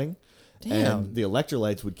swelling. Damn. And the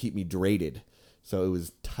electrolytes would keep me drated. So it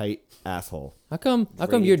was tight asshole. How come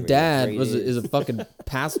Drained, your drained, dad drained. is a fucking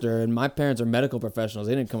pastor and my parents are medical professionals?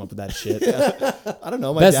 They didn't come up with that shit. I don't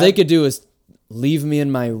know. My Best dad, they could do is leave me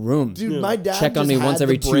in my room. Dude, my dad Check on just me had once the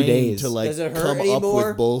every 2 brain days. to like Does it hurt come anymore? up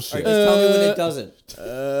with bullshit. Or just tell me when it doesn't.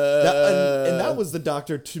 And that was the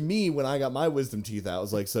doctor to me when I got my wisdom teeth out. I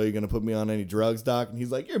was like, "So you're gonna put me on any drugs, doc?" And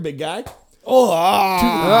he's like, "You're a big guy. Two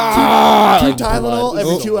Tylenol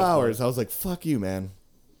every 2 hours." I was like, "Fuck you, man."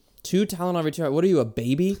 2 Tylenol every 2 hours. What are you, a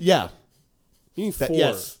baby? Yeah, You need 4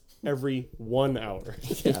 yes. every 1 hour.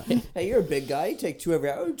 Hey, you're a big guy. You take 2 every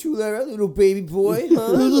hour. 2 every hour, little baby boy. Huh?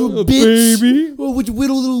 little bitch. Baby. Oh, with your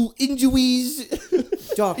little injuries.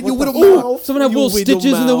 Doc, And your what the little fuck? mouth. Someone have You little widow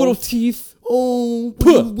stitches in their little mouth. teeth. Oh, with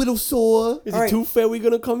your little sore. Is All it right. too fair we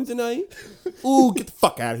gonna come tonight? Oh, get the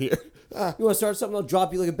fuck out of here. You want to start something? I'll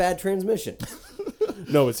drop you like a bad transmission.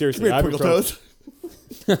 No, but seriously, Come here, Twinkle ibuprofen.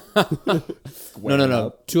 Toes.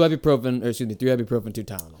 No. 2 ibuprofen, or excuse me, 3 ibuprofen, 2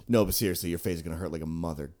 Tylenol. No, but seriously, your face is gonna hurt like a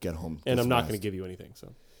mother. Get home. And Kiss I'm not my gonna ass. give you anything.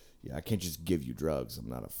 So Yeah, I can't just give you drugs. I'm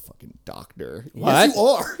not a fucking doctor. What? Yes, you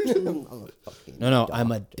are. No,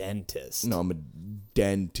 I'm a dentist. No, I'm a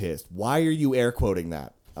dentist. Why are you air quoting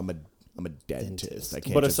that? I'm a dentist. I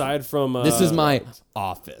can't. but just- aside from This is my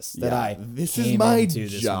office that I This is came my into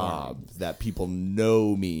this job morning. that people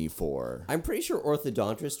know me for. I'm pretty sure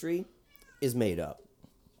orthodontistry is made up.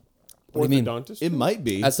 What do you mean? orthodontist, It might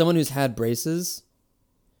be. As someone who's had braces,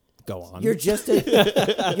 go on. You're just a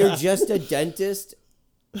dentist.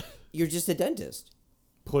 You're just a dentist.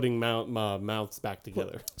 putting mouths back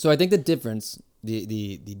together. So I think the difference,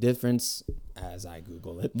 the difference, as I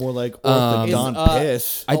Google it, More like Is, orthodont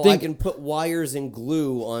piss. I I think- can put wires and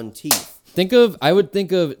glue on teeth. think of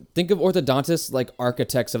orthodontists like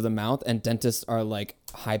architects of the mouth, and dentists are like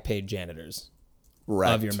high-paid janitors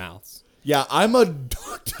Right. of your mouths. Yeah, I'm a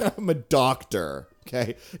doctor. I'm a doctor.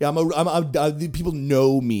 Okay. Yeah, people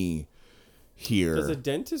know me here. Does a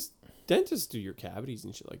dentist do your cavities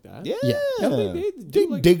and shit like that? yeah. Yeah. They do,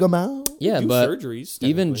 like, dig them out. Yeah, do but surgeries,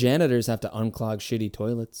 even technically. janitors have to unclog shitty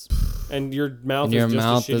toilets. And your mouth And your is just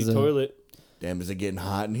mouth a shitty is a- toilet. Damn, is it getting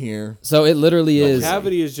hot in here? So it literally is.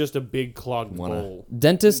 Cavity is just a big clogged Wanna- bowl.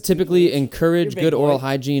 Dentists typically encourage big good oral boy.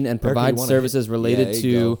 hygiene and Erica, you provide wanna services hit- related Yeah, there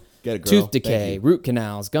you to go. Get it, girl. tooth Thank decay, you. root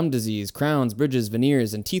canals, gum disease, crowns, bridges,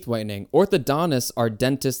 veneers, and teeth whitening. Orthodontists are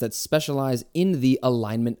dentists that specialize in the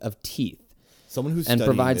alignment of teeth Someone who's and studying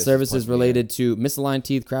provide this is services plugging me in. related to misaligned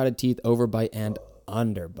teeth, crowded teeth, overbite, and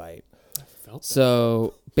underbite.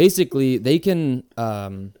 So basically, they can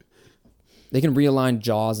realign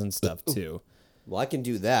jaws and stuff too. Well, I can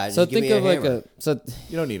do that. So Just give think me of like hammer.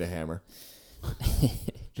 You don't need a hammer.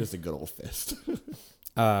 Just a good old fist.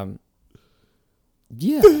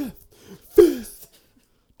 Yeah.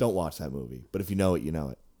 Don't watch that movie. But if you know it, you know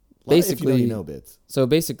it. If Basically- you know bits. So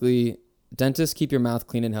basically, dentists keep your mouth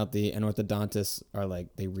clean and healthy, and orthodontists are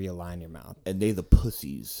like they realign your mouth. And they the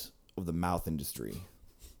pussies of the mouth industry.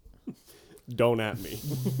 Don't at me.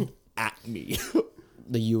 At me.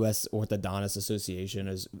 The U.S. Orthodontist Association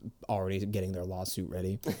is already getting their lawsuit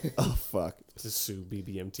ready Oh fuck. to sue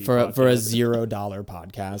BBMT for a podcast. $0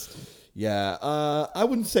 podcast. Yeah. I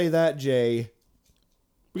wouldn't say that, Jay.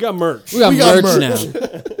 We got merch. We got got merch merch.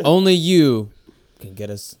 now. Only you can get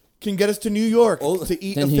us. Can get us to New York Oh, to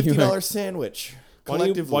eat to a New $50 York. sandwich. Why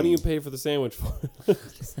Collectively. don't you pay for the sandwich for it?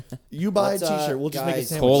 You buy Let's, a t-shirt. We'll just make a guys,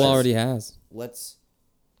 sandwich. Cole let's- already has. Let's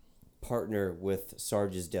partner with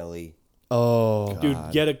Sarge's Deli. Oh, Dude,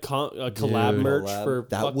 get a collab Dude. merch Collab. for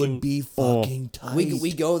That fucking, would be fucking tight.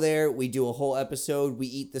 We go there. We do a whole episode. We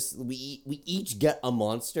eat this. We each get a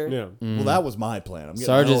monster. Yeah. Well, that was my plan. I'm getting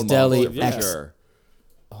Sarge's my own Deli monster for X. sure.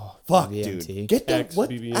 Fuck, BBMT. dude. Get that. X What?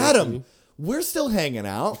 BBMT. Adam, we're still hanging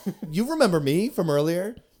out. You remember me from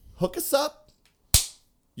earlier? Hook us up.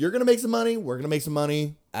 You're going to make some money. We're going to make some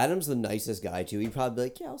money. Adam's the nicest guy too. He'd probably be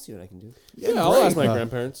like, "Yeah, I'll see what I can do." Yeah, I'll great. ask my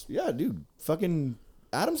grandparents. Yeah, dude. Fucking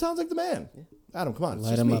Adam sounds like the man. Adam, come on. It's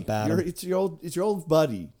Light just him me. up, Adam. It's your old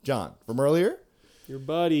buddy, John, from earlier. Your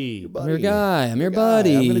buddy. I'm your guy. I'm your Guy.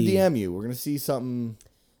 buddy. I'm gonna DM you. We're gonna see something.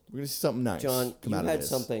 We're gonna see something nice. John, come you out of had this.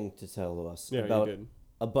 something to tell us Yeah, you about did.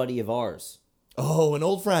 a buddy of ours, Oh, an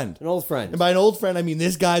old friend. an old friend. And by an old friend, I mean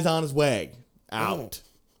this guy's on his way out.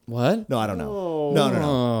 What? No, I don't know. Oh.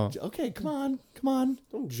 No. Okay, come on.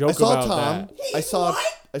 Don't I joke saw about Tom. that.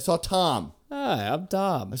 I saw Tom. Hi, I'm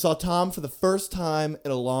Tom. I saw Tom for the first time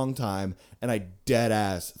in a long time, and I dead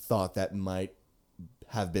ass thought that might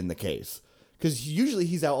have been the case. Because usually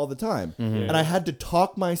he's out all the time. And I had to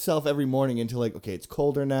talk myself every morning into like, okay, it's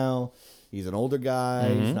colder now. He's an older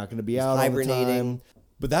guy. He's not going to be out all the hibernating. time.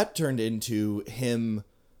 But that turned into him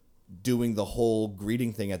doing the whole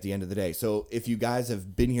greeting thing at the end of the day. So if you guys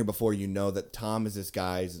have been here before, you know that Tom is this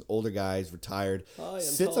guy. He's an older guy. He's retired.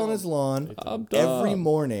 Sits on his lawn every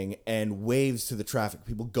morning and waves to the traffic,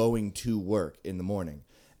 people going to work in the morning.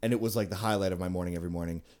 and it was like the highlight of my morning every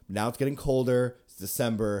morning. Now it's getting colder. It's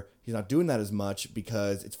December. He's not doing that as much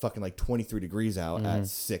because it's fucking like 23 degrees out at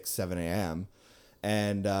 6, 7 a.m.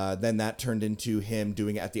 And then that turned into him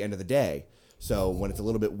doing it at the end of the day. So when it's a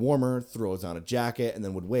little bit warmer, throws on a jacket and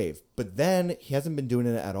then would wave. But then he hasn't been doing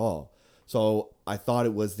it at all. So I thought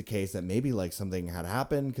it was the case that maybe like something had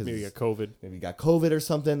happened because Maybe he got COVID. maybe he got COVID or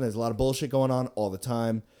something. There's a lot of bullshit going on all the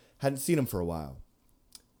time. Hadn't seen him for a while.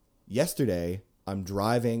 Yesterday, I'm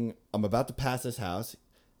driving. I'm about to pass his house,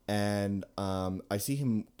 and I see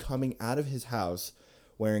him coming out of his house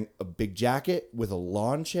wearing a big jacket with a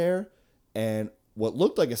lawn chair and what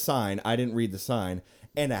looked like a sign. I didn't read the sign.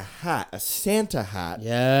 And a hat, a Santa hat.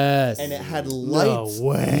 Yes. And it had lights. No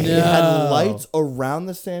way. It had lights around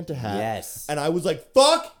the Santa hat. Yes. And I was like,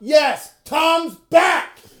 fuck yes, Tom's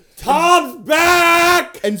back. Tom's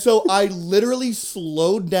back! And so I literally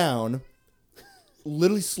slowed down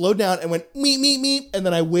and went meep, meep, meep. And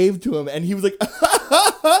then I waved to him and he was like,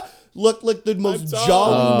 look, the most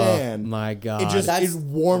jolly man. My God. It just it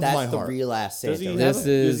warmed my That's the heart. real ass Santa. Does he, right?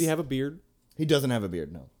 does he have a beard? He doesn't have a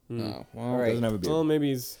beard, no. Oh, well, All right. Doesn't have a beard. Well, maybe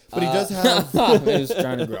he's... But he does have, he was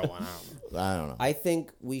trying to grow one out. I don't know. I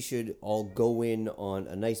think we should all go in on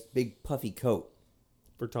a nice big puffy coat.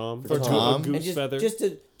 For Tom? For A Tom? goose And just, feather? just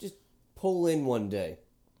to pull in one day.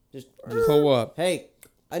 Just Pull up. hey,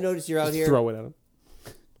 I noticed you're out here. Throw it at him.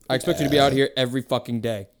 I expect you to be out here every fucking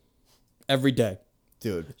day. Every day.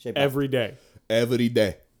 Dude, Shape up. Every day. every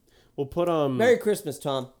day. We'll put Merry Christmas,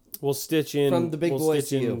 Tom. we'll stitch in From the big we'll boys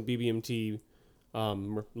stitch to in BBMT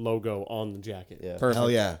logo on the jacket. Yeah. Perfect.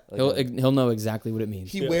 Hell yeah. He'll know exactly what it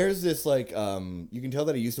means. He wears this like you can tell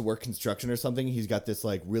that he used to work construction or something. He's got this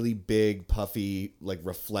like really big, puffy, like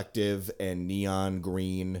reflective and neon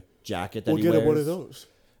green jacket that he wears. those.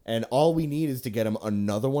 And all we need is to get him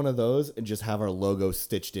another one of those and just have our logo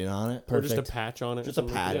stitched in on it. Or just a Perfect. patch on it. Just a or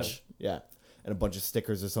something. patch. Yeah. And a bunch of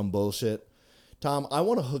stickers or some bullshit. Tom, I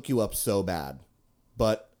want to hook you up so bad.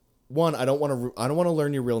 But one, I don't want to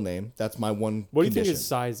learn your real name. That's my one What do you think condition. his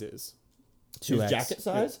size is? His 2X. jacket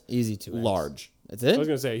size? Easy to Large. That's I was it?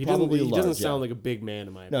 gonna say he Probably doesn't large, sound yeah. like a big man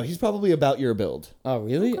in my No, opinion. he's probably about your build. Oh,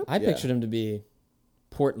 really? I Yeah. pictured him to be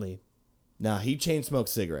portly. Nah, he chain smokes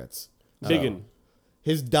cigarettes. Biggin.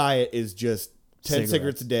 His diet is just 10 Cigarettes.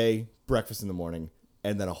 cigarettes a day, breakfast in the morning,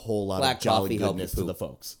 and then a whole lot Black of jolly coffee help you goodness to poop. the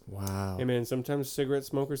folks. Wow. Hey man, sometimes cigarette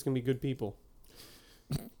smokers can be good people,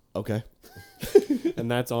 Okay. and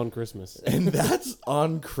that's on Christmas. And that's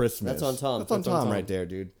on Christmas. That's on Tom. That's on That's on Tom Tom. right there,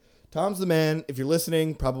 dude. Tom's the man. If you're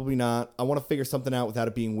listening, probably not. I want to figure something out without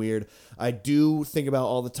it being weird. I do think about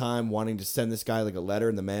all the time wanting to send this guy like a letter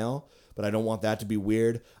in the mail, but I don't want that to be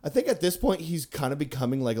weird. I think at this point he's kind of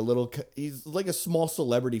becoming like he's like a small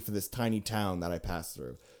celebrity for this tiny town that I pass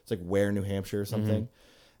through. It's like Ware, New Hampshire or something.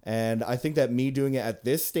 And I think that me doing it at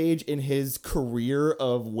this stage in his career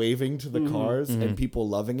of waving to the cars and people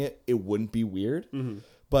loving it, it wouldn't be weird.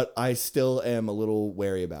 But I still am a little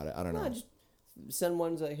wary about it. I don't know. No, just send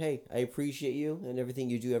ones like, hey, I appreciate you and everything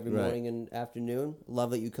you do every Right. morning and afternoon. Love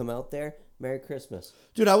that you come out there. Merry Christmas.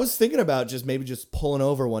 Dude, I was thinking about just pulling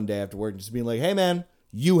over one day after work and just being like, hey, man,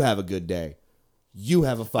 you have a good day. You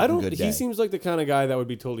have a I fucking don't. good day. He seems like the kind of guy that would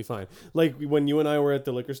be totally fine. Like when you and I were at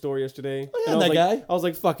the liquor store yesterday. Oh, yeah, and I was that like, guy. I was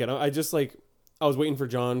like, fuck it. I just like, I was waiting for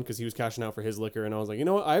John because he was cashing out for his liquor, and I was like, you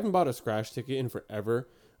know what? I haven't bought a scratch ticket in forever.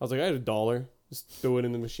 I was like, I had $1, just threw it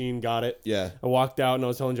in the machine, got it. Yeah. I walked out and I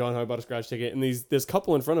was telling John how I bought a scratch ticket, and this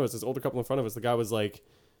couple in front of us, this older couple in front of us, the guy was like,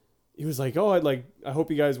 he was like, oh, I hope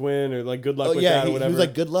you guys win, or like good luck Oh, with yeah, that or he whatever. was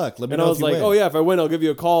like, good luck. Let me and know I if was you like, win. oh yeah, if I win, I'll give you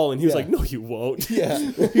a call. And he was Yeah. like, no, you won't. Yeah.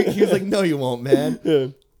 He was like, no, you won't, man. Yeah.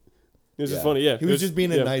 It was just funny. Yeah, He was just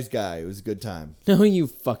being a yeah. nice guy. It was a good time. No, you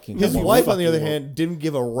fucking. His won't. wife, on the other fucking hand, didn't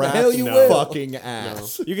give a rat's hell you will. fucking No.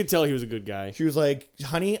 ass. You could tell he was a good guy. She was like,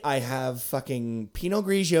 honey, I have fucking Pinot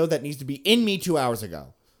Grigio that needs to be in me 2 hours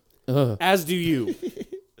ago. As do you.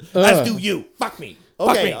 As do you. Fuck me.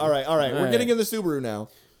 Okay, me. all right. We're right. getting in the Subaru now.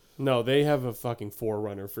 No, they have a fucking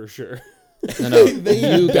Forerunner for sure. No,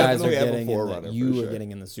 you guys are definitely have a getting in Forerunner, the, for you sure. are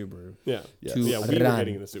getting in the Subaru. Yeah. Yes. To Yeah, we were run.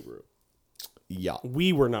 getting in the Subaru. Yeah.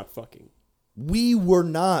 We were not fucking. We were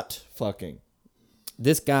not fucking.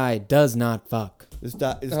 This guy does not fuck. This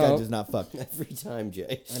guy Oh. does not fuck. Every time,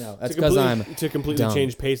 Jay. I know. That's To because completely- I'm to completely dumb.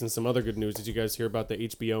 change pace and some other good news. Did you guys hear about the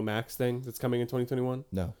HBO Max thing that's coming in 2021?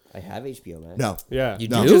 No. I have HBO Max. No. Yeah, You you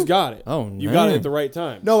do? just got it. Oh, you got it no. at the right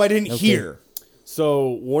time. No, I didn't hear. So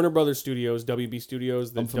Warner Brothers Studios, WB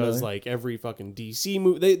Studios, that familiar. does like every fucking DC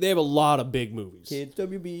movie. They have a lot of big movies Kids,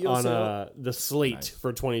 WB, on yourself. the slate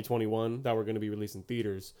for 2021 that we're going to be released in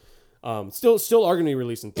theaters. Still are going to be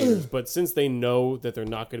released in theaters, but since they know that they're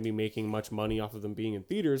not going to be making much money off of them being in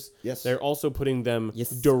theaters, Yes. they're also putting them Yes.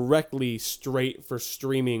 directly straight for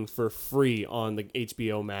streaming for free on the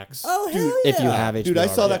HBO Max. Oh, hell yeah. If you have HBO. Dude, I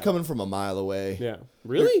saw Yeah. that coming from a mile away. Yeah.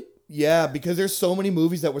 Really? Yeah, because there's so many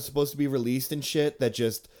movies that were supposed to be released and shit that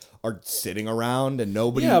just are sitting around and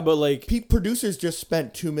nobody. Yeah, but like, Producers just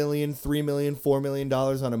spent $2 million, $3 million, $4 million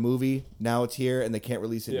on a movie. Now it's here and they can't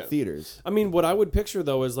release it Yeah. in theaters. I mean, what I would picture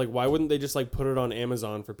though is like, why wouldn't they just like put it on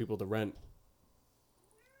Amazon for people to rent?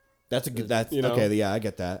 That's a good. That's You know? okay. Yeah, I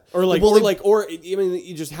get that. Or like, Well, or they- like, or I mean,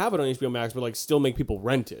 you just have it on HBO Max, but like, still make people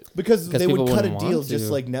rent it. because 'Cause they would people cut a wouldn't deal want just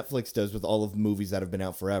to. like Netflix does with all of movies that have been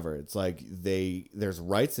out forever. It's like there's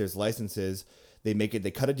rights, there's licenses. They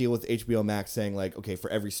cut a deal with HBO Max saying like, okay, for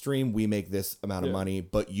every stream we make this amount of Yeah. money,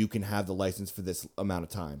 but you can have the license for this amount of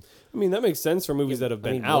time. I mean, that makes sense for movies that have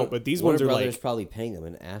been out, but these Warner ones are Brothers like probably paying them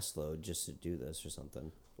an ass load just to do this or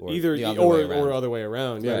something. Or either the other way around. or other way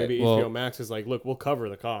around. Yeah, Right. maybe Well- HBO Max is like, look, we'll cover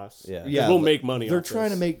the costs. Yeah. 'Cause we'll but make money. They're off trying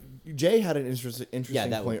this. to make. Jay had an interesting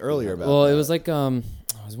that point would- earlier about. Well, that. it was like it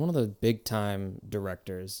was one of the big time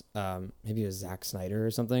directors. Maybe it was Zack Snyder or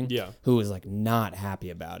something. Yeah. Who was like not happy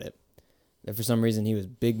about it. And for some reason, he was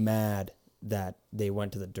big mad that they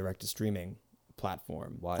went to the direct to streaming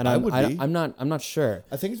platform. Why? And I would be. I'm not sure.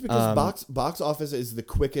 I think it's because box office is the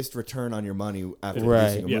quickest return on your money after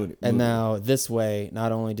releasing a Yeah. movie. And now this way,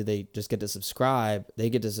 not only do they just get to subscribe, they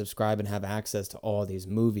get to subscribe and have access to all these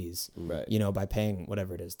movies. Right. You know, by paying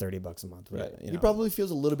whatever it is, $30 a month. Right. You He know. probably feels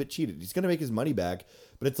a little bit cheated. He's gonna make his money back,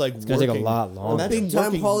 but it's like It's gonna take a lot longer. Imagine Big time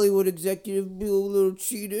working- Hollywood executive be a little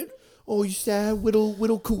cheated. Oh, you sad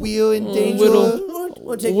little career in Oh, danger.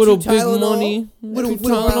 Wanna take Little two big Tylenol? money. Little Two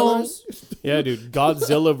Tylenol. Tylenols? Yeah, dude.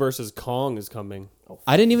 Godzilla versus Kong is coming.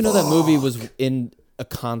 I didn't even know that movie was in a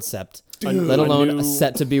concept, let alone a new- a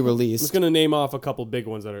set to be I'm just released. gonna name off a couple big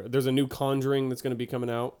ones that are. There's a new Conjuring that's gonna be coming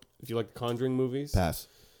out. If you like the Conjuring movies, Pass.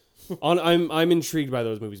 I'm intrigued by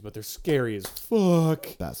those movies, but they're scary as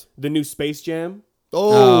fuck. Pass. The new Space Jam.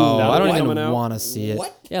 Oh, That I don't one's even coming out. want to see it.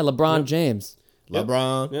 What? Yeah, LeBron James.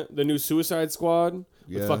 LeBron. Yeah, the new Suicide Squad with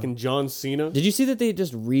Yeah. fucking John Cena. Did you see that they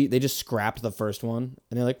just scrapped the first one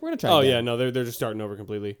and they're like, we're gonna try. Oh again. yeah, no, they're just starting over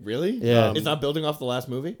completely. Really? Yeah. It's not building off the last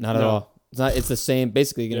movie. Not at No. all. It's not. It's the same.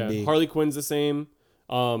 Basically, gonna Yeah, be. Harley Quinn's the same.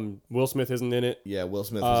 Will Smith isn't in it. Yeah. Will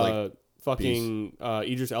Smith was like, Fucking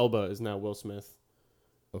Idris Elba is now Will Smith.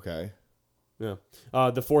 okay. Yeah.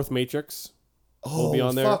 The fourth Matrix. Oh, be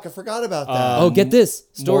on there. fuck! I forgot about that. Oh, get this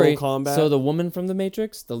story. Mortal Kombat. So the woman from the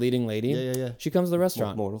Matrix, the leading lady, Yeah. she comes to the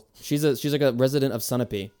restaurant. Mortal. She's like a resident of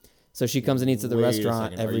Sunapee, so she comes and eats at the Wait a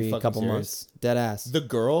restaurant second. Are you every fucking couple serious? months. Dead ass. The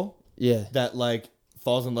girl Yeah, that like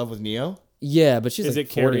falls in love with Neo. yeah, but she's Is like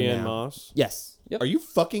it 40 Carrie Ann now. Moss? Yes. Yep. Are you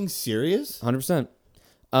fucking serious? 100%.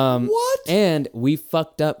 What? And we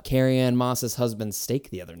fucked up Carrie Ann Moss's husband's steak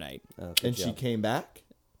the other night. Oh, good And she job. came back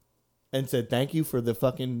and said thank you for the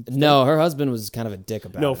fucking. No, her husband was kind of a dick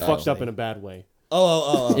about No, it. fucked up actually. in a bad way.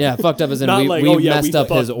 Oh. Yeah, fucked up as in Not we, like, we oh, yeah, messed we up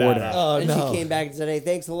his fucked that order. up. Oh And no. she came back and said, "Hey,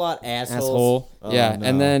 thanks a lot, assholes." Asshole. Yeah, no.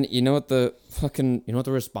 and then you know what the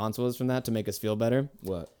response was from that to make us feel better?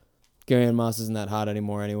 What? Carrie Ann Moss isn't that hot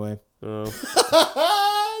anymore anyway. Oh,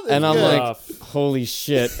 And I'm like, rough. holy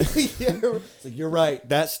shit. It's like, you're right.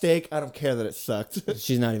 That steak, I don't care that it sucked.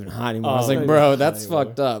 She's not even hot anymore. I Oh, was not like, even bro, hot that's anymore.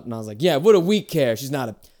 fucked up. And I was like, yeah, what do we care? She's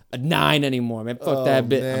not a 9 anymore, man. Fuck that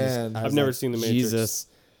bitch. man. I've never seen The Matrix. Jesus.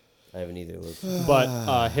 I haven't either. Luke.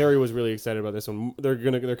 But Harry was really excited about this one.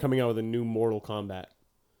 They're coming out with a new Mortal Kombat.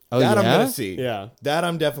 Oh, That I'm yeah? gonna see. Yeah. That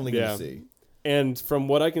I'm definitely Yeah. gonna see. And from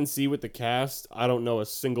what I can see with the cast, I don't know a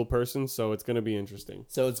single person, so it's gonna be interesting.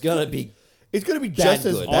 So it's gonna be It's gonna be That just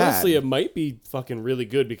as good. bad. Honestly, it might be fucking really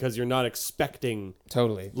good because you're not expecting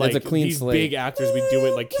Totally. like it's a clean these slate. big actors be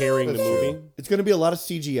doing like carrying the That's movie. true. It's gonna be a lot of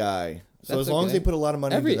CGI. So That's as long as okay. they put a lot of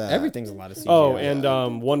money into that. Everything's a lot of CGI. Oh,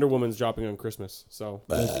 and Wonder Woman's dropping on Christmas. So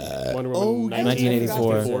Wonder Woman 1984.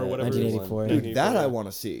 whatever. 1984. Dude, that I want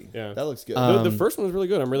to see. Yeah. That looks good. The first one was really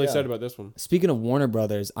good. I'm really excited about this one. Speaking of Warner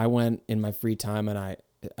Brothers, I went in my free time and I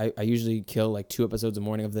usually kill like 2 episodes a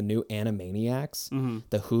morning of the new Animaniacs,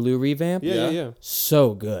 the Hulu revamp. Yeah.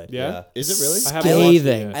 So good. Yeah. Is it really? I haven't watched it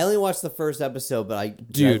Scathing. yet. I only watched the first episode, but I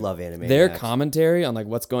Dude, love anime. Their commentary on like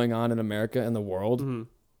what's going on in America and the world,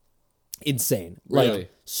 insane. Really?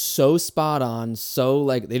 Like so spot on. So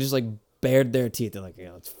like they just like bared their teeth. They're like,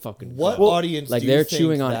 yeah, let's fucking What go. audience? like, do they're you think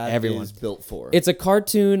chewing on that everyone. is built for? It's a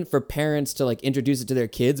cartoon for parents to like introduce it to their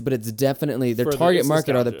kids, but it's definitely their For the- target it's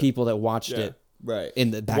market are the nostalgia. people that watched Yeah. it right.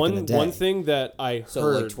 in the back in the day. One thing that I So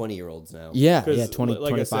heard, like 20-year-olds now. yeah, 'cause, 20, like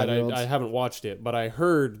I 25 said, year olds. I haven't watched it, but I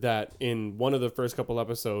heard that in one of the first couple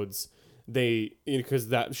episodes, they, because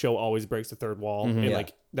that show always breaks the third wall, and Yeah.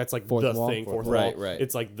 like that's like Fourth the wall? thing, fourth Right, wall. right.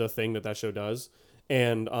 It's like the thing that show does,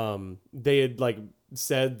 and they had like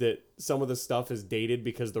said that some of the stuff is dated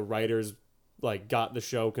because the writers like got the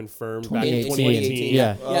show confirmed back in 2018.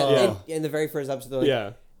 Yeah. Yeah. In the very first episode, they're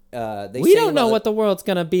like, Yeah. they We sing don't know about, what the world's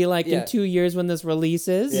gonna be like Yeah. in 2 years when this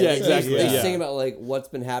releases. Yeah, exactly. They Yeah. sing about like what's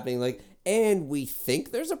been happening, like, and we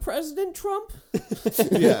think there's a President Trump.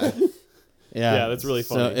 Yeah. Yeah, that's really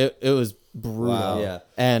funny. So it was brutal. Wow. Yeah.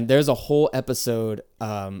 And there's a whole episode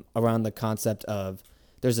around the concept of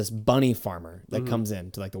there's this bunny farmer that comes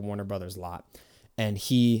in to like the Warner Brothers lot, and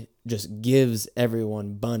he just gives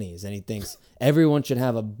everyone bunnies, and he thinks everyone should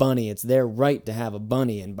have a bunny. It's their right to have a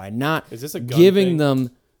bunny, and by not Is this a gun giving thing?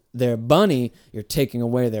 them their bunny, you're taking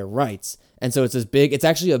away their rights. And so it's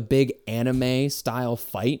actually a big anime style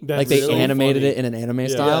fight. That's like they really animated funny. it in an anime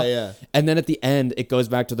style. Yeah. And then at the end, it goes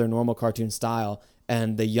back to their normal cartoon style.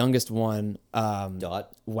 And the youngest one,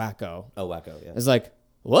 Dot. Wacko, Oh, wacko. Yeah. is like,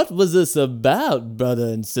 "What was this about, brother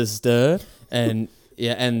and sister?" And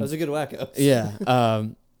yeah, That and was a good wacko. yeah,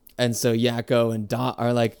 and so Yakko and Dot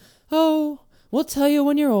are like, "Oh, we'll tell you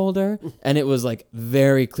when you're older." And it was like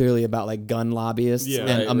very clearly about like gun lobbyists Yeah.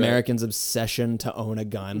 and Right. Americans' obsession to own a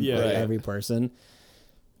gun. Yeah. like Right. every person.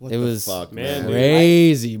 What It the was fuck, Man, man? dude.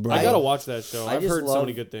 Crazy, bro. I gotta watch that show. I I've just heard so love,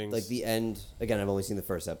 many good things. Like the end. Again, I've only seen the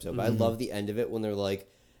first episode, but Mm-hmm. I love the end of it when they're like,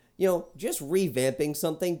 just revamping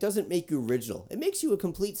something doesn't make you original. It makes you a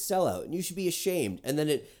complete sellout, and you should be ashamed. And then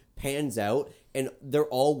it pans out, and they're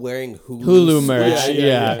all wearing Hulu merch. swag.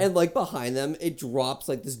 Yeah. And like behind them, it drops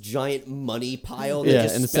like this giant money pile that Yeah,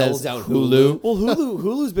 just and it spells says out Hulu. Hulu. Well,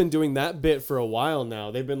 Hulu's been doing that bit for a while now.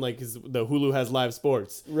 They've been like, 'cause the Hulu has live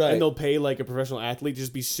sports, Right. And they'll pay like a professional athlete to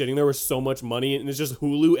just be sitting there with so much money, and it's just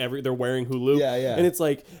Hulu. They're wearing Hulu, Yeah, yeah. And it's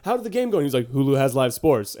like, how did the game go? And he's like, Hulu has live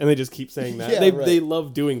sports, and they just keep saying that. Yeah, they right. they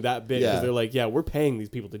love doing that bit because Yeah. they're like, yeah, we're paying these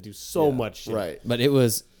people to do so much shit. Right. But it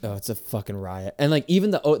was it's a fucking riot. And like even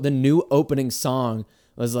the new opening song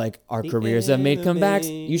was like, "Our careers have made comebacks.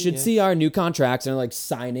 You should see our new contracts." And they're like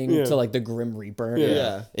signing Yeah. to like the Grim Reaper.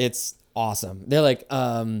 Yeah. It's awesome. They're like,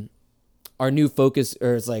 our new focus,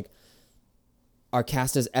 or it's like, our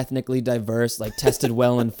cast is ethnically diverse, like tested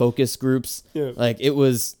well in focus groups. Yeah. Like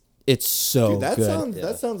it's so Dude, that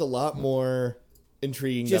good. sounds a lot more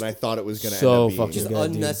intriguing Just than I thought it was going to so end up being. fucking Just good,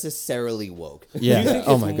 dude. unnecessarily woke. Yeah. Do you think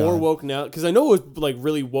Oh it's my more god. woke now? Because I know it was like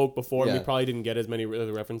really woke before, and we Yeah. probably didn't get as many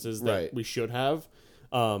other references that Right. we should have.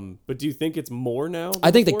 But do you think it's more now?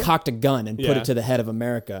 I think they before? cocked a gun and put Yeah. it to the head of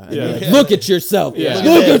America. And Yeah. they're like, "Look at yourself. Yeah.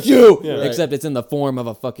 Look at you." Yeah. Right. Except it's in the form of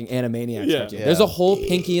a fucking Animaniacs Yeah. cartoon. Yeah. There's a whole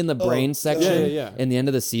Pinky in the Brain section yeah. in the end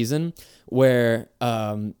of the season where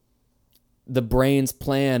the Brain's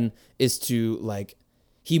plan is to like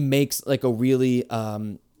he makes like a really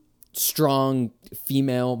strong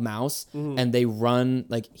female mouse and they run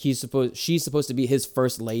like she's supposed to be his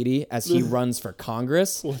first lady as he runs for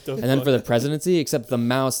Congress What the and then for the presidency, except the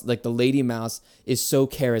mouse, like the lady mouse, is so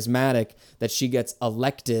charismatic that she gets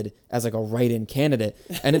elected as like a write-in candidate.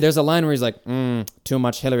 And there's a line where he's like, too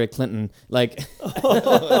much Hillary Clinton. Like it's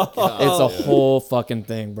a whole fucking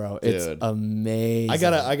thing, bro. It's Dude. amazing. I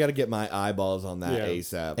gotta get my eyeballs on that Yeah.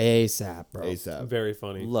 ASAP. ASAP, bro. ASAP. Very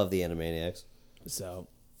funny. Love the Animaniacs. So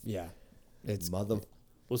yeah, it's Mother.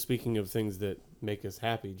 Well, speaking of things that make us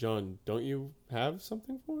happy, John, don't you have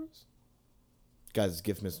something for us? Guys,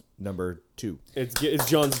 gift miss number 2. It's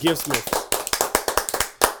John's Giftsmith.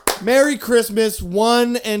 Merry Christmas,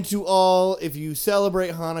 one and to all. If you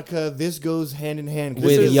celebrate Hanukkah, this goes hand in hand. With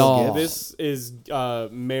This is- y'all. This is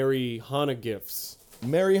Merry Hanukkah gifts.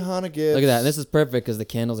 Merry Hanukkah. look at that. And this is perfect because the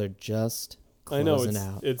candles are just I know closing it's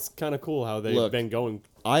out. it's kind of cool how they've Look. been going.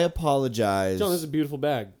 I apologize. John, this is a beautiful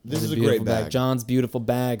bag. This is a Beautiful great bag. John's Beautiful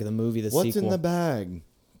Bag, the movie, the What's sequel. in the bag? It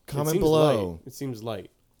Comment seems below. light. It seems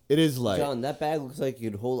light. It is light. John, that bag looks like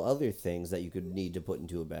you could hold other things that you could need to put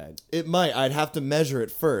into a bag. It might. I'd have to measure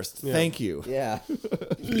it first. Yeah. Thank you. Yeah.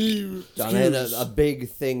 John, I had a big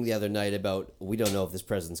thing the other night about we don't know if this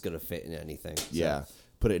present's going to fit in anything. So. Yeah.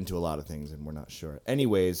 Put it into a lot of things and we're not sure.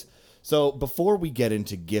 Anyways, so before we get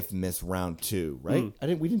into gift miss round 2, right?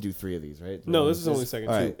 We didn't do 3 of these, right? No, this is only second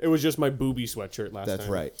All two. right. It was just my booby sweatshirt last That's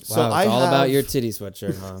time. right. Wow, So it's I all have, about your titty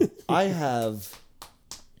sweatshirt, huh? I have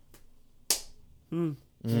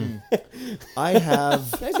I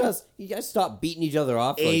have You guys stop beating each other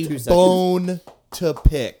off for like 2 a seconds. bone to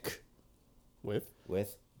pick. With?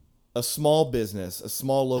 With A small business, a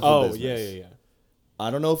small local Oh, business. yeah. I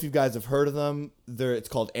don't know if you guys have heard of them. It's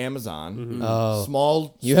called Amazon. Mm-hmm. Oh,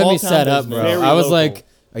 Small. you had me small-town set up, business. bro. Very I was local. like,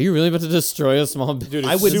 are you really about to destroy a small business? Dude,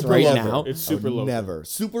 it's I would super right local. now. It's I would super local. Never.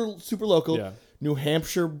 Super local. Yeah. New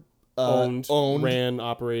Hampshire owned, ran,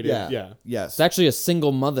 operated. Yeah. Yes. It's actually a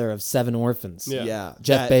single mother of 7 orphans. Yeah. Yeah.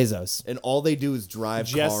 Jeff Bezos. And all they do is drive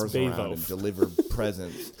Jess cars Bezos. around and deliver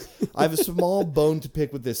presents. I have a small bone to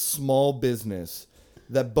pick with this small business.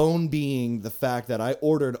 That bone being the fact that I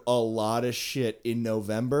ordered a lot of shit in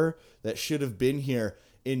November that should have been here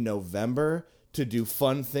in November to do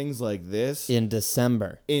fun things like this In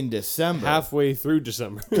December. in December. Halfway through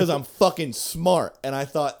December. Because I'm fucking smart. And I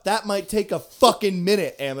thought, that might take a fucking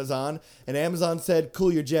minute, Amazon. And Amazon said,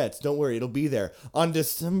 cool your jets. Don't worry, it'll be there. On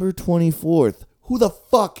December 24th, who the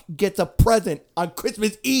fuck gets a present on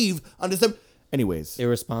Christmas Eve on December? Anyways.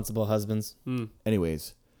 Irresponsible husbands.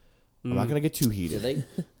 Anyways. I'm not going to get too Did heated. they?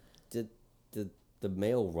 Did the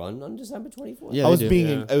mail run on December 24th? Yeah, I was they do. being,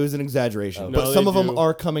 Yeah. it was an exaggeration. No, but some they of them do.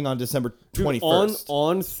 are coming on December 21st.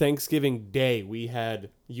 On Thanksgiving Day, we had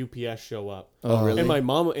UPS show up. Oh, really? And my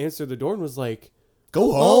mom answered the door and was like,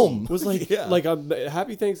 Go home. was like, Yeah.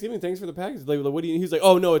 happy Thanksgiving, thanks for the package. Like, what do you? He's like,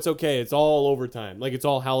 oh no, it's okay, it's all overtime, like it's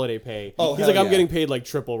all holiday pay. Oh, he's hell like, I'm yeah. getting paid like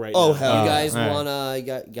triple right Oh, now. hell You guys all right.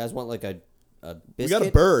 want you guys want like a We biscuit? got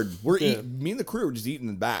a bird. We're Yeah. eating. Me and the crew are just eating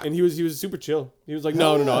in the back. And he was super chill. He was like,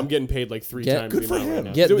 no, I'm getting paid like 3 Get- times Good the for amount right him.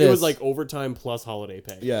 now. Get So it was this. like overtime plus holiday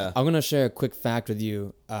pay. yeah. I'm going to share a quick fact with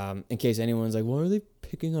you in case anyone's like, why are they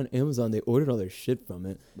picking on Amazon? They ordered all their shit from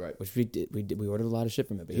it. Right. Which we did. We ordered a lot of shit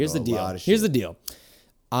from it. But here's a the deal. lot of Here's shit. the deal.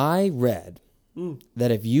 I read that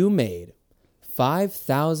if you made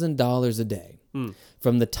 $5,000 a day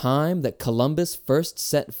from the time that Columbus first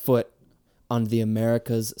set foot on the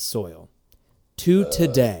America's soil to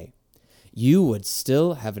today, you would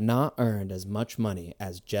still have not earned as much money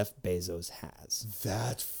as Jeff Bezos has.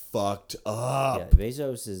 That's fucked up. Yeah,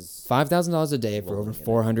 Bezos is. $5,000 a day for over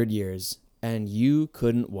 400 years, and you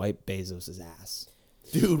couldn't wipe Bezos' ass.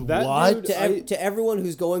 Dude, That what? dude- To everyone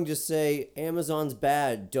who's going to say Amazon's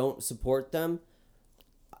bad, don't support them.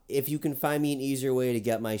 If you can find me an easier way to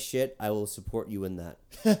get my shit, I will support you in that.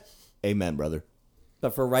 Amen, brother.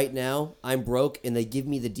 But for right now, I'm broke and they give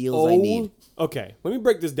me the deals I need. Okay, let me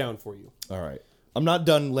break this down for you. All right. I'm not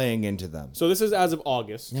done laying into them. So this is as of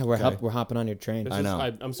August. Yeah, we're hopping on your train. This I is-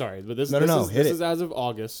 know. I'm sorry, but this, No, this, no, is, hit this it. is as of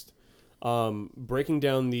August. Breaking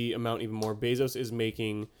down the amount even more, Bezos is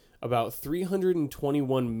making about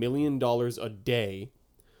 $321 million a day,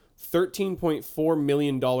 $13.4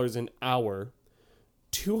 million an hour,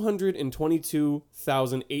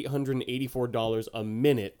 $222,884 a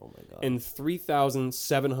minute, and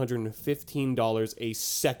 $3,715 a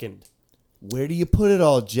second. Where do you put it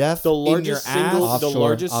all, Jeff? The In your largest ass? single,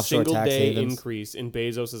 Offshore single tax day havens. increase in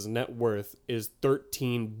Bezos' net worth is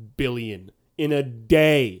 $13 billion in a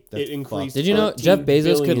day. That's it increased. Did you know $13 Jeff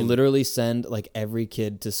Bezos could billion. literally send like every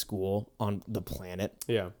kid to school on the planet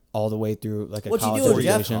Yeah. all the way through like a What you college doing,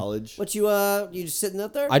 Jeff? education? College. What you just sitting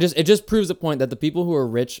up there? It just proves the point that the people who are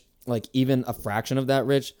rich, like even a fraction of that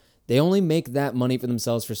rich, they only make that money for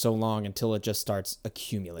themselves for so long until it just starts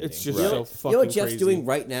accumulating. It's just you so know, fucking you know what Jeff's crazy. doing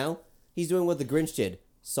right now? He's doing what the Grinch did: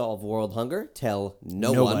 solve world hunger, tell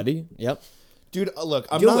no nobody. Yep. Dude, look,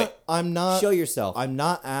 I'm Do not it. I'm not Show yourself. I'm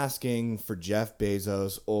not asking for Jeff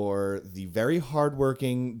Bezos or the very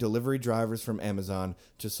hardworking delivery drivers from Amazon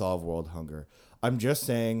to solve world hunger. I'm just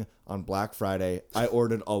saying on Black Friday, I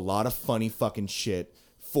ordered a lot of funny fucking shit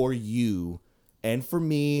for you and for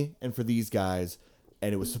me and for these guys.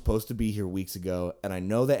 And it was supposed to be here weeks ago. And I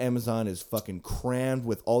know that Amazon is fucking crammed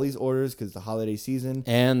with all these orders because it's the holiday season.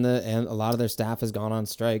 And a lot of their staff has gone on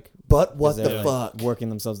strike. But what 'cause they're, the like, fuck? working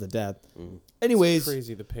themselves to death. Anyways,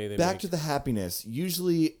 Crazy the pay they back make. to the happiness.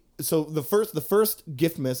 Usually, so the first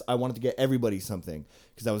Giftmas, I wanted to get everybody something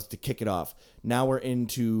because that was to kick it off. Now we're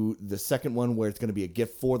into the second one where it's going to be a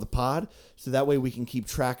gift for the pod, so that way we can keep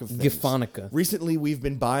track of things. Giffonica. Recently, we've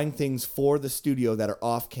been buying things for the studio that are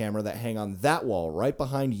off camera that hang on that wall right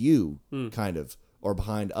behind you, kind of, or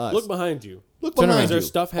behind us. Look behind you. Look Turn behind around. Is there you.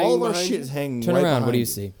 stuff All hanging of our behind shit you? is hanging Turn right around. What do you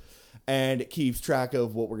behind see? And it keeps track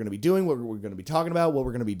of what we're going to be doing, what we're going to be talking about, what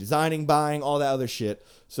we're going to be designing, buying, all that other shit.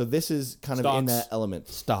 So this is kind of in Stocks. that element.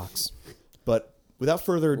 Stocks. But without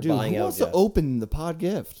further ado, buying who out wants to Jeff. open the pod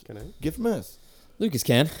gift? Can I? Gift miss. Lucas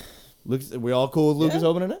can. Lucas, we all cool with Lucas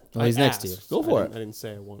opening it? Oh, he's I next to you. asked. Go for I it. didn't- I didn't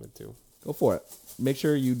say I wanted to. Go for it. Make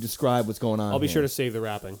sure you describe what's going on. I'll be here. sure to save the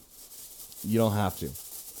wrapping. You don't have to.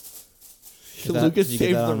 that- Lucas did you get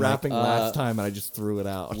saved that the on mic? wrapping last time, and I just threw it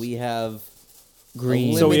out. We have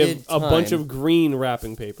Green. So we have Limited a bunch time. of green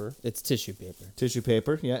wrapping paper. It's tissue paper. Tissue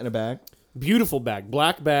paper, yeah, in a bag. Beautiful bag.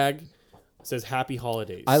 Black bag. Says Happy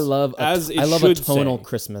Holidays. I love As it I love a should tonal say.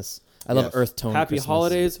 Christmas. I love Yes. earth tone. Happy Christmas.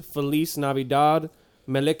 Holidays. Feliz Navidad.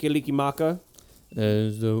 Melekilikimaka.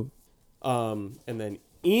 So And then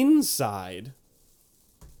inside,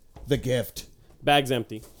 The gift. bag's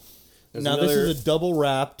empty. There's Now another- this is a double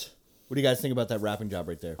wrapped. What do you guys think about that wrapping job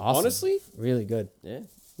right there? Awesome. Honestly, really good. Yeah.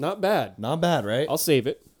 not bad. Not bad, right? I'll save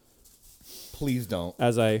it Please don't.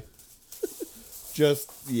 as I'll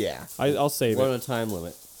save We're on it. a time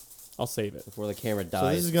limit I'll save it. before the camera So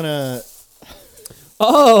dies. this is gonna.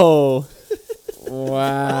 Oh,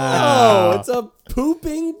 Wow. it's a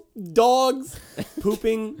pooping dogs,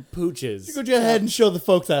 pooping pooches. Go ahead and show the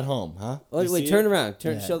folks at home, huh? Wait, see wait, turn it? around.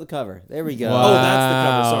 Yeah. Show the cover. There we go. Oh, that's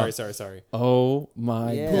the Wow. cover. Sorry. Oh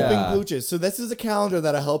my Yeah. god. Pooping pooches. So this is a calendar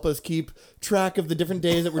that'll help us keep track of the different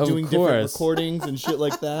days that we're Of doing different course. recordings and shit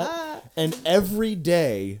like that. And every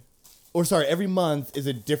month is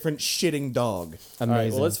a different shitting dog. All right,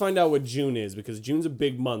 Amazing. well, let's find out what June is because June's a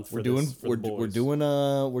big month for We're doing this, for the boys.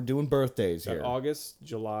 we're doing birthdays Got here. August,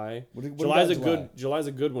 July. What do we July's got a July? July's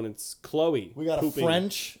a good one. It's Chloe. We got a pooping.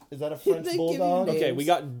 French. Is that a French They give you bulldog? names. Okay, we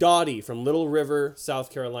got Dottie from Little River, South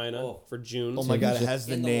Carolina Oh. for June. Oh my god, it has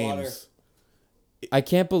the In the water. names. I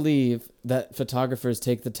can't believe that photographers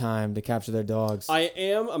take the time to capture their dogs.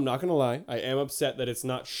 I'm not gonna lie, I am upset that it's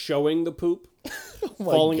not showing the poop Oh my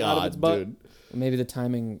falling out of its butt. dude. Maybe the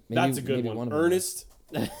timing. Maybe, That's a good maybe one. of them. Ernest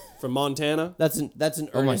from Montana. That's an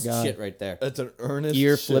Oh my earnest God. shit right there. That's an earnest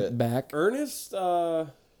Ear shit. flipped back. Ernest,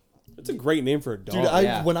 it's a great name for a dog. Dude,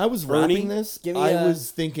 yeah. when I was Ernie? wrapping this, Give me I a-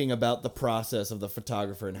 was thinking about the process of the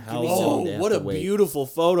photographer and how me long Oh, they have what to a wait. beautiful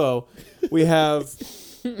photo. We have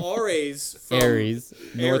Aries from Aries. Aries,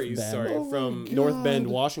 North Bend. sorry, from North Bend,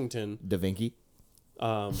 Washington. Da Vinci.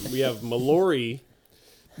 We have Mallory.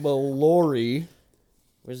 Mallory.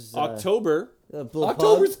 Where's October.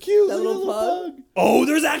 October's cute. That Look at little the pug. pug. Oh,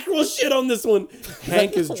 there's actual shit on this one.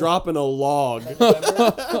 Hank is dropping a log.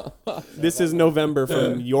 This is November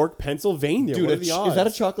from York, Pennsylvania. Dude, what are the odds? is that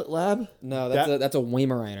a chocolate lab? No, That- that's a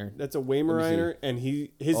Weimaraner. That's a Weimaraner, and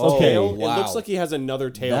his Oh, tail. wow. It looks like he has another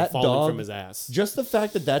tail That falling dog- from his ass. Just the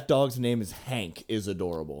fact that dog's name is Hank is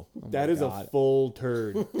adorable. That is a full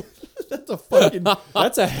turd. That's a fucking.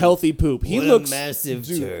 That's a healthy poop. He What looks. a massive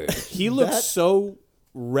turd. He looks that- so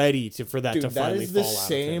ready for that Dude, to that finally is the fall out of him.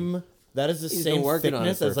 same. That is the He's been same working on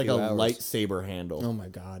it thickness for a as like few a hours. lightsaber handle. Oh my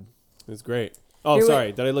god. It's great. Oh, Here we-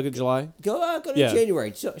 sorry. Did I look at July? Go to Yeah.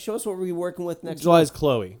 January. Show us what we're working with next. July's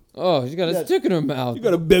Chloe. Oh, she's got a Yeah. stick in her mouth. You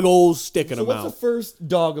got a big old stick in So her what's the mouth. first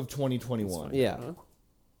dog of 2021? Yeah.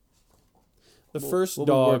 The first we'll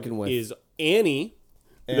be dog working with. is Annie.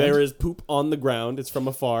 And? There is poop on the ground. It's from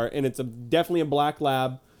afar, and it's definitely a black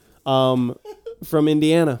lab from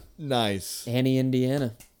Indiana. Nice. Annie,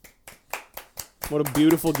 Indiana. What a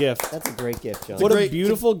beautiful gift. That's a great gift, John. What a great-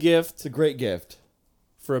 beautiful gift It's a great gift.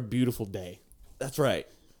 for a beautiful day. That's right.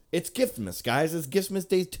 It's Giftmas, guys. It's Giftmas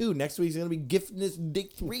Day 2. Next week's going to be Giftmas Day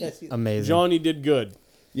 3. Amazing. John, you did good.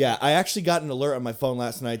 Yeah, I actually got an alert on my phone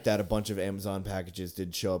last night that a bunch of Amazon packages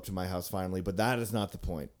did show up to my house finally, but that is not the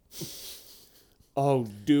point. Oh,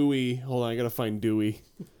 Dewey. Hold on, I gotta find Dewey.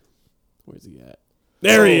 Where's he at?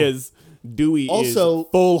 There he is. Dewey Also- is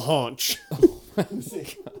full haunch.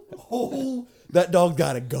 Oh, that dog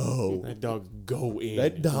got to go. That dog go in.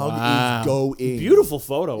 That dog Wow. is going. Beautiful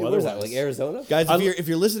photo. What is that? otherwise. Like Arizona? Guys, if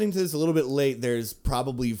you're listening to this a little bit late, there's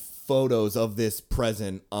probably photos of this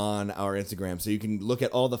present on our Instagram, so you can look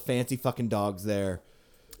at all the fancy fucking dogs there.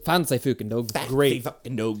 Fancy fucking dogs. Great.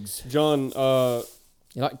 fucking dogs. John,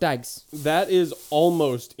 You like dogs? that is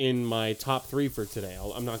almost in my top 3 for today.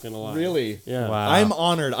 I'm not gonna lie. Really? Yeah. Wow. I'm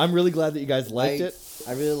honored. I'm really glad that you guys liked it.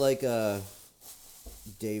 I really like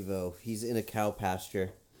Davo. He's in a cow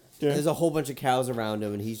pasture. Yeah. There's a whole bunch of cows around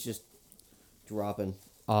him, and he's just dropping.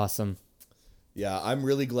 Awesome. Yeah, I'm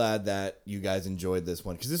really glad that you guys enjoyed this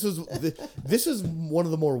one because this is one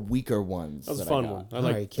of the more weaker ones. That was a I fun got. one. I Are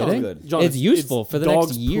like you kidding? good. John, It's useful for the next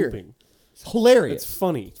dogs year. pooping. It's hilarious. It's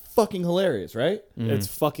funny. fucking hilarious, right? It's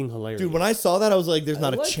fucking hilarious. Dude, when I saw that, I was like, "There's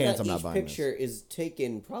not I a like chance that I'm not each buying picture is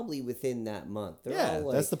taken probably within that month. They're Yeah, all,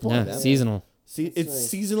 like, that's the Yeah, point. seasonal. See, it's nice.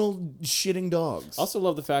 seasonal shitting dogs. I also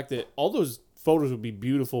love the fact that all those photos would be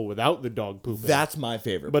beautiful without the dog pooping. That's my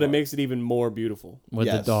favorite. but it part. makes it even more beautiful. With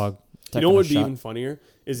Yes. the dog. You know what would be Taking a even funnier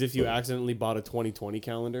is if you accidentally bought a 2020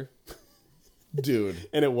 calendar dude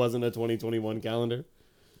and it wasn't a 2021 calendar.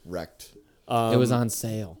 wrecked. shot. It was on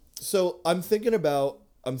sale. So I'm thinking about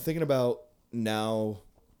now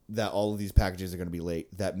that all of these packages are going to be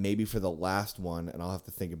late. That maybe for the last one, and I'll have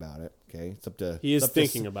to think about it. Okay, it's up to He is it's up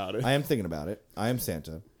thinking to, about it. I am thinking about it. I am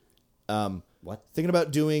Santa. What? Thinking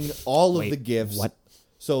about doing all of Wait, the gifts. what?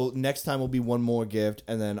 So next time will be one more gift,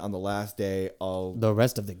 and then on the last day, The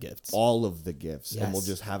rest of the gifts. all of the gifts, and we'll Yes.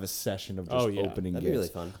 just have a session of just Oh, yeah. opening That'd be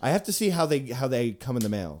gifts. really fun. I have to see how they come in the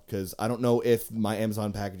mail because I don't know if my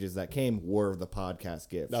Amazon packages that came were the podcast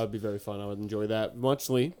gifts. That would be very fun. I would enjoy that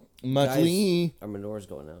muchly. Muchly. Our menorah's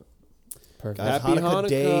going out. Perfect. Guys, Happy Hanukkah Hanukkah,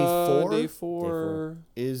 day 4 Day 4.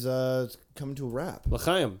 is coming to a wrap.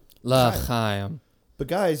 L'chaim. L'chaim. But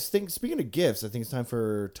guys, speaking of gifts, I think it's time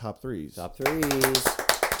for top threes. Top threes.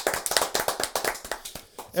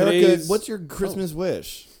 Erica, Today's- what's your Christmas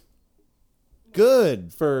wish?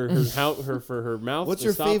 Good. For her mouth What's to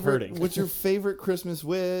your stop favorite? hurting. What's your favorite Christmas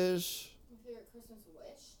wish? My favorite Christmas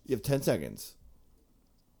wish. You have 10 seconds.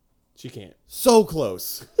 She can't. So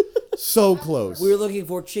close. So close. We were looking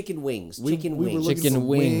for chicken wings. Chicken we were wings. looking Chicken for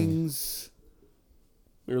wing. wings.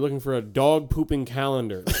 We were looking for a dog pooping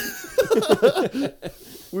calendar.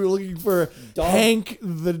 We were looking for Dog- Hank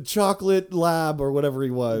the chocolate lab or whatever he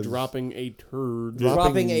was. dropping a turd.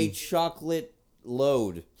 Dropping a chocolate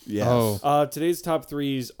load. Yes. Oh. Today's top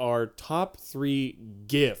threes are top 3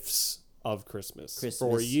 gifts of Christmas, Christmas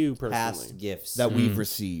for you personally. past gifts. That we've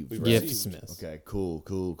received. We've Right. received. Giftsmith. Okay,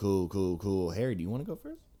 cool. Harry, do you want to go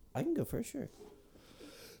first? I can go first, sure.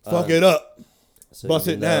 Fuck it up. So Bust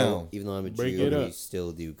even it though- down. Even though I'm a Break Jew, it we up.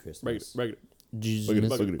 still do Christmas. Break it. Jesus.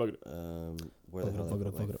 Bucket it. Where the hell Fuck it did I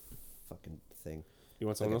up, put fuck my it up. fucking thing? You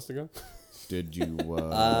want someone else to go? Did you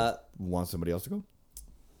want somebody else to go?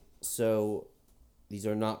 So these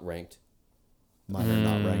are not ranked, Mine are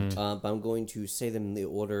not ranked. but I'm going to say them in the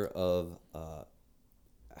order of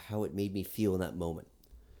how it made me feel in that moment.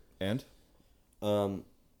 And?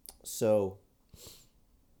 So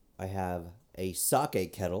I have a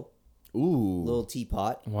sake kettle, Ooh. little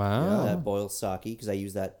teapot Wow. that boils sake because I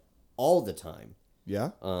use that all the time.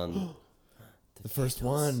 Yeah? The first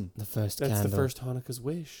one. The first That's candle. the first Hanukkah's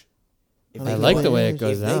wish. If I they like go- the way it If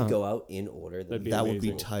goes they out. go out in order, That'd be That would be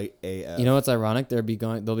amazing. tight AF. You know what's ironic? They'll be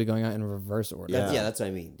going out in reverse order. Yeah. that's what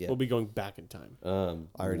I mean. Yeah. We'll be going back in time. I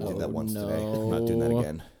already did that Oh, once today. I'm not doing that no.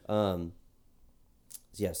 again.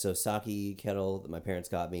 Yeah, so sake kettle that my parents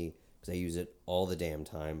got me because I use it all the damn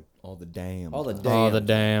time. All the damn. All the time. damn. All the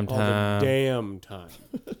damn All the time. damn time.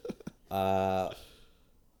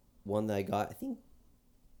 One that I got, I think,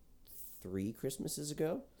 3 Christmases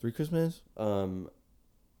ago, 3 Christmas?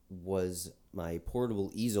 was my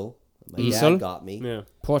portable easel that my Easel? dad got me. Yeah.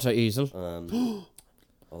 Porter easel. Oh,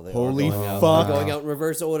 they are Holy going out. fuck. They're going out in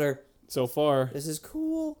reverse order. So far, This is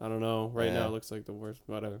cool. I don't know. Right Yeah. now, it looks like the worst.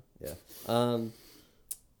 Whatever. Yeah.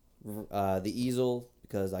 The easel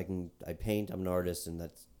because I paint. I'm an artist, and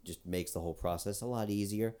that just makes the whole process a lot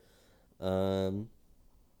easier. And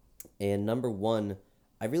number 1,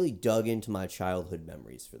 I really dug into my childhood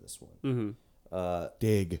memories for this one.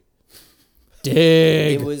 Dig.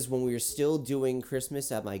 Dig. It was when we were still doing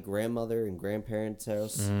Christmas at my grandmother and grandparents'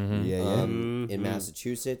 house Yeah, yeah. in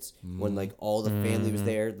Massachusetts. When like all the family was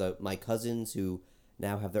there, my cousins who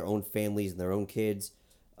now have their own families and their own kids.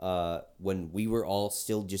 When we were all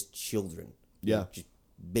still just children, Yeah. just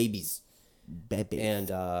babies,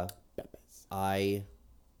 and I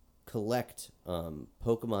collect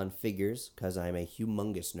Pokemon figures because I'm a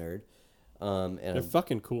humongous nerd. And They're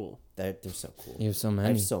fucking cool. they're so cool. You have so I many.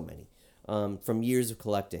 have so many. From years of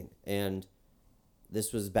collecting. And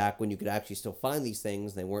this was back when you could actually still find these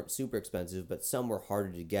things. They weren't super expensive, but some were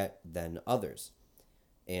harder to get than others.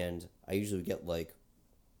 And I usually get like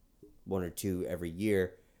 1 or 2 every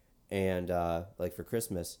year, and like for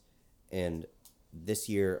Christmas. And this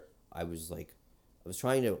year I was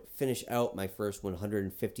trying to finish out my first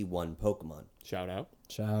 151 Pokemon. Shout out.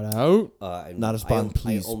 Shout out. And Not a spawn,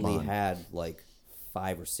 please I only spawn. had like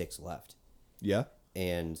 5 or 6 left. Yeah?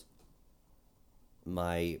 And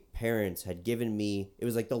my parents had given me, it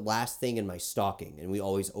was like the last thing in my stocking, and we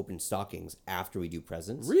always open stockings after we do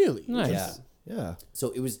presents. Really? Nice. Yeah. Yeah.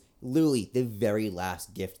 So it was literally the very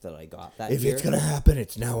last gift that I got that If year. it's going to happen,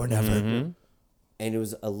 it's now or never. And it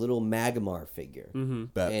was a little Magmar figure.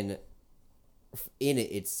 Bet. And in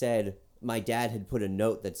it, it said, my dad had put a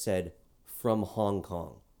note that said, from Hong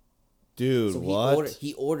Kong. Dude, So what?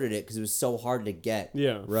 he ordered it because it was so hard to get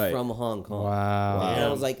Yeah. Right. from Hong Kong. Wow. And I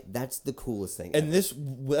was like, that's the coolest thing. And ever. this,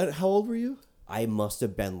 how old were you? I must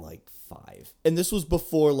have been like 5. And this was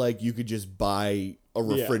before, like, you could just buy a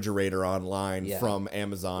Yeah. refrigerator online Yeah. from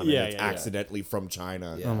Amazon Yeah, and it's yeah, yeah. accidentally from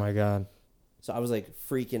China. Yeah. Oh my god. So I was like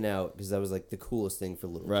freaking out because that was like the coolest thing for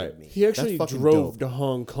little Right. kid me. He actually That's fucking drove dope. to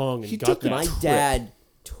Hong Kong and He got took that. My trip. dad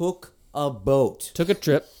took a boat. Took a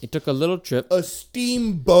trip. He took a little trip. A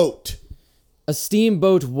steamboat. A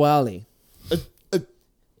steamboat Wally.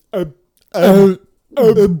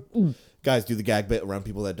 Guys, do the gag bit around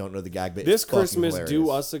people that don't know the gag bit. This It's fucking Christmas, do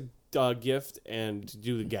hilarious. us a gift and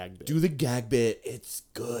do the gag bit. Do the gag bit. It's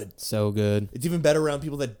good. So good. It's even better around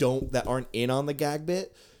people that aren't in on the gag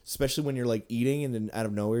bit, especially when you're like eating and then out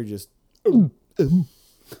of nowhere just and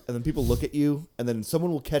then people look at you and then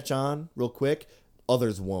someone will catch on real quick,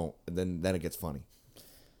 others won't, and then it gets funny.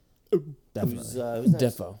 Definitely. Who's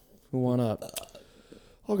next? Defo. Who won up?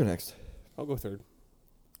 I'll go next. I'll go third.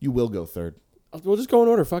 You will go third. We'll just go in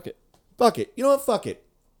order. Fuck it. Fuck it. You know what? Fuck it.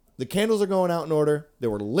 The candles are going out in order. They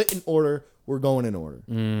were lit in order. We're going in order.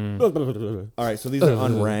 All right, so these are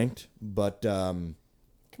unranked, but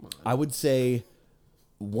I would say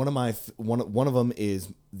one of them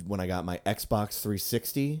is when I got my Xbox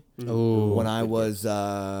 360 Oh, when I was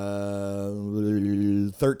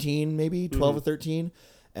 13, maybe 12 or 13,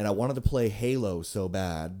 and I wanted to play Halo so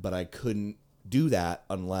bad, but I couldn't do that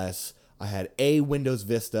unless I had A, Windows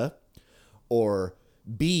Vista, or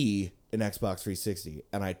B, an Xbox 360.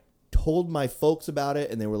 And I told my folks about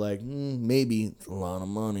it, and they were like, maybe. It's a lot of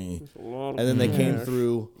money. And then they came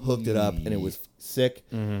through, hooked it up, and it was sick.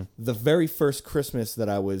 The very first Christmas that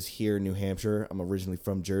I was here in New Hampshire, I'm originally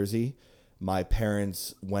from Jersey, my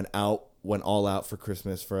parents went all out for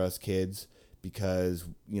Christmas for us kids because,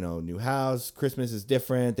 new house, Christmas is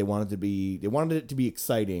different. They wanted it to be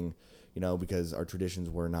exciting, because our traditions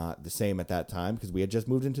were not the same at that time because we had just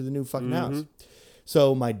moved into the new fucking house.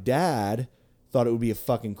 So my dad thought it would be a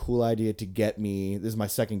fucking cool idea to get me, this is my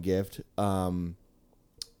second gift, a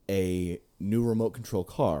new remote control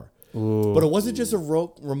car. Ooh. But it wasn't just a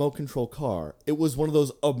remote control car. It was one of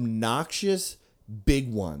those obnoxious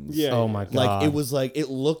big ones. Yeah. Oh my god. It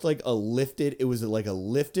looked like a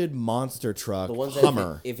lifted monster truck The ones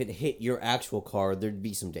Hummer. that if it hit your actual car, there'd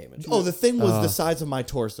be some damage. Oh, the thing was the size of my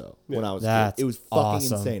torso when I was a kid. That's It was fucking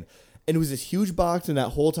awesome. insane. And it was this huge box, and that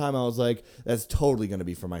whole time I was like, that's totally going to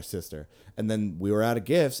be for my sister. And then we were out of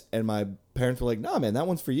gifts, and my parents were like, nah, man, that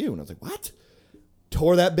one's for you. And I was like, what?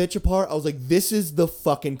 Tore that bitch apart. I was like, this is the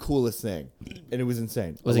fucking coolest thing. And it was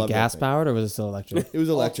insane. Was I it loved that gas thing. powered or was it still electric? It was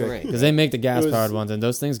electric. terrain. Because they make the gas was- powered ones, and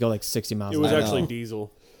those things go like 60 miles It an was hour. actually know.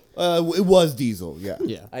 diesel. It was diesel, yeah.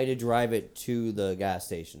 Yeah. I had to drive it to the gas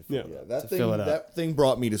station. Yeah. That fill it up. That thing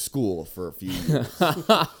brought me to school for a few years.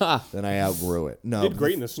 Then I outgrew it. No, Did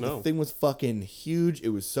great in the snow. The thing was fucking huge. It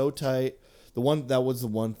was so tight. That was the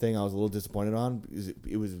one thing I was a little disappointed on. Is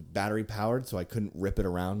it was battery powered, so I couldn't rip it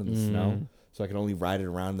around in the snow. So I could only ride it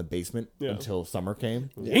around in the basement until summer came.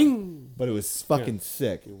 Ding! But it was fucking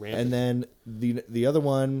sick. ramp And then the other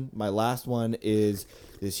one, my last one, is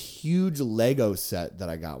this huge Lego set that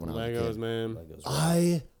I got when I was a Legos, kid. man.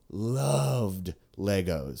 I loved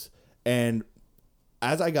Legos. And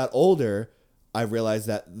as I got older, I realized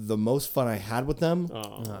that the most fun I had with them,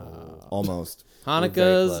 almost, very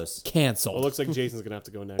Hanukkah's close. canceled. Well, it looks like Jason's gonna have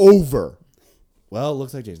to go next. over. Well, it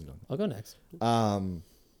looks like Jason's going. I'll go next.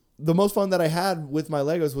 The most fun that I had with my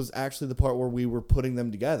Legos was actually the part where we were putting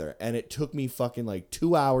them together. And it took me fucking like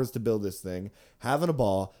 2 hours to build this thing, having a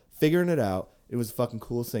ball, figuring it out. It was the fucking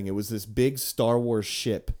coolest thing. It was this big Star Wars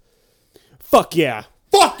ship. Fuck yeah!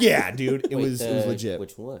 Fuck yeah, dude. It Wait, was legit.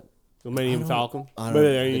 Which one? Millennium Falcon. I don't-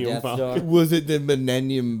 Millennium The Death Falcon. Star? Was it the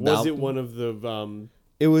Millennium Was Falcon? it one of the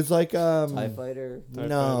It was like TIE Fighter?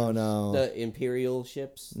 no. The Imperial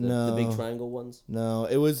ships? The No. big triangle ones? No,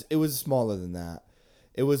 it was smaller than that.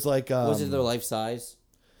 It was like Was it their life size?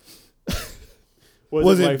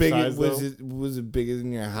 was it life big? size, Was it bigger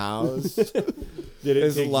than your house? Did it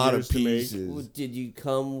There's a take lot of years to make? pieces. Did you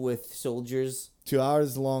come with soldiers? 2 hours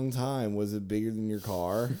is a long time. Was it bigger than your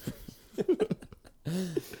car?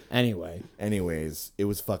 Anyway, Anyways, it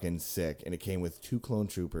was fucking sick, and it came with 2 clone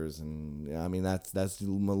troopers, and I mean that's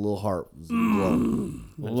my little heart was blown.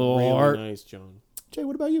 That's Little really heart. nice, John. Jay,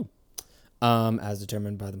 what about you? as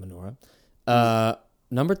determined by the menorah.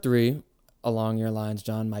 Number 3, along your lines,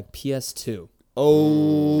 John, my PS2.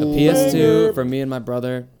 Oh, A PS2 for me and my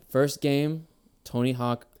brother. First game, Tony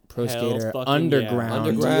Hawk Pro Hell Skater fucking Underground,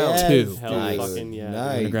 yeah. Underground. 2. Hell Nice. fucking yeah.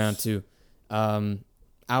 Nice. Underground 2.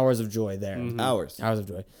 Hours of joy there. Hours. Hours of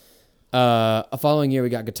joy. A following year we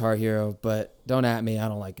got Guitar Hero, but don't at me. I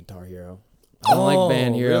don't like Guitar Hero. I don't like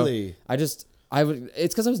Band Hero. Really? It's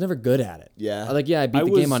because I was never good at it. Yeah. I beat I the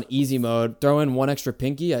was- game on easy mode. Throw in one extra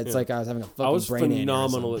pinky. It's like I was having a fucking I was brain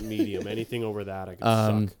phenomenal aneurysm. at medium. Anything over that, I could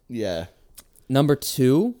suck. Yeah. Number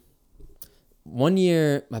 2, one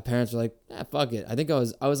year my parents were like, fuck it. I think I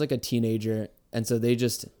was like a teenager, and so they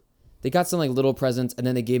got some like little presents, and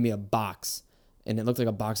then they gave me a box, and it looked like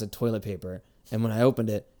a box of toilet paper. And when I opened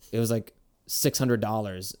it, it was like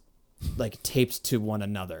 $600, like taped to one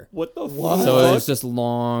another. What the fuck? So it was just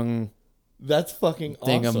long That's fucking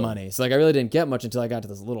thing awesome. of money. So like I really didn't get much until I got to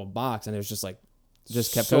this little box, and it was just like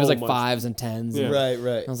kept. So it was like much. 5s and 10s. Yeah. and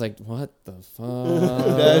Right. I was like, what the fuck?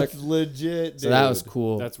 That's legit. Dude. So that was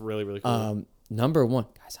cool. That's really really cool. Number 1,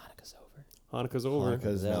 guys, Hanukkah's over. Hanukkah's over.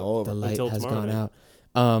 Because now The over. light Until has tomorrow gone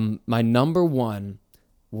night. out. My number 1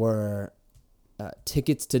 were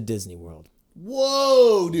tickets to Disney World.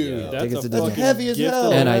 Whoa, dude. Yeah. That's, Tickets a to Disney. fucking heavy as gift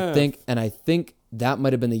hell. and a And half. I think that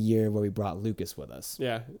might have been the year where we brought Lucas with us.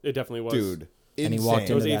 Yeah, it definitely was. Dude. And he insane. walked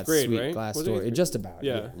It was into eighth that grade, sweet right? glass Was it door. eighth grade? Just about.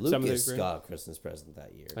 Yeah. Seventh, Lucas eighth grade. got a Christmas present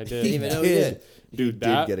that year. I I did. didn't even know he did. Dude, did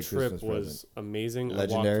that get a trip Christmas was present. amazing.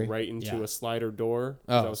 Legendary? I walked right into Yeah. a slider door.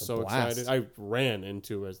 Oh, I it was was a so blast. excited. I ran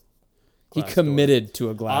into a He glass committed to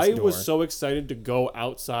a glass I door. was so excited to go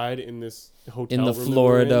outside in this hotel in the room that we were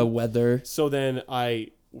Florida in. weather. So then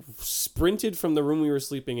I sprinted from the room we were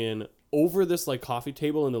sleeping in over this like coffee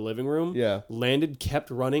table in the living room. Yeah. Landed, kept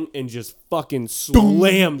running, and just fucking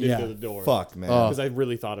slammed Yeah. into the door. Fuck, man. Oh. Because I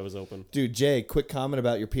really thought it was open. Dude, Jay, quick comment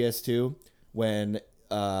about your PS2. When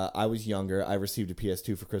I was younger, I received a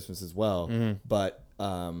PS2 for Christmas as well. But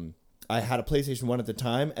I had a PlayStation 1 at the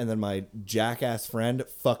time, and then my jackass friend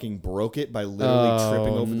fucking broke it by literally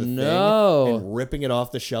tripping over the no. thing and ripping it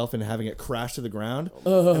off the shelf and having it crash to the ground.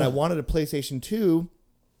 And I wanted a PlayStation 2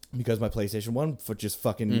 because my PlayStation 1 foot just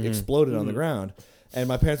fucking exploded on the ground. And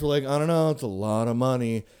my parents were like, I don't know, it's a lot of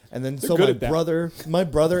money. And then so good my at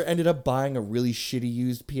that. brother ended up buying a really shitty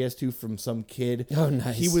used PS2 from some kid. Oh,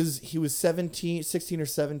 nice. He was 16 or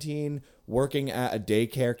 17, working at a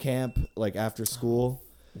daycare camp like after school.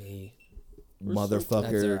 Me.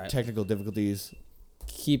 Motherfucker, That's all right. technical difficulties.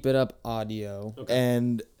 Keep it up, audio.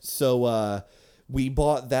 And so we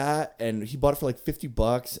bought that, and he bought it for like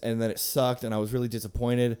 $50, and then it sucked, and I was really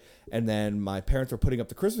disappointed. And then my parents were putting up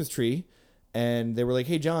the Christmas tree, and they were like,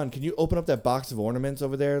 "Hey, John, can you open up that box of ornaments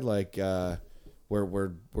over there? Like,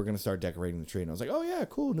 we're gonna start decorating the tree." And I was like, "Oh yeah,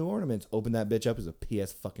 cool, new ornaments." Open that bitch up. It was a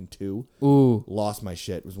PS fucking 2. Ooh. Lost my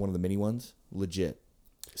shit. It was one of the mini ones. Legit.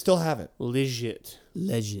 Still have it. Legit.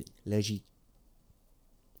 Legit. Legit.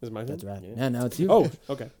 Is it my turn? That's right. Yeah, now it's you. Oh,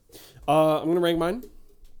 okay. I'm going to rank mine.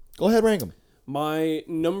 Go ahead, rank them. My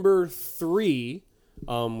number 3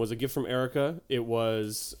 was a gift from Erica. It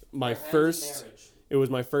was my first. It was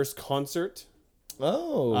my first concert.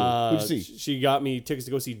 Oh, who'd you see? She got me tickets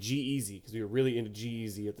to go see G-Eazy because we were really into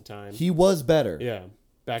G-Eazy at the time. He was better. Yeah,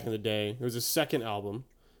 back in the day. It was his second album.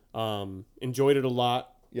 Enjoyed it a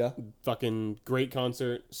lot. Yeah. Fucking great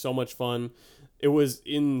concert. So much fun. It was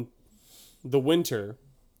in the winter,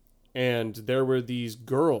 and there were these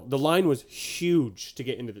girls. The line was huge to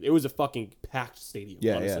get into it. It was a fucking packed stadium,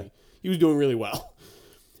 Yeah, honestly. yeah. He was doing really well.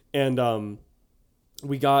 And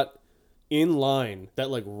we got in line that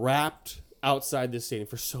like wrapped outside this stadium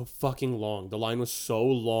for so fucking long. The line was so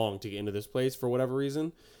long to get into this place for whatever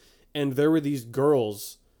reason. And there were these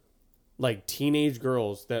girls, like teenage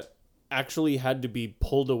girls, that actually had to be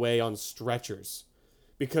pulled away on stretchers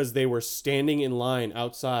because they were standing in line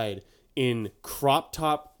outside in crop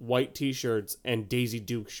top white t-shirts and Daisy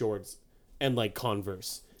Duke shorts and like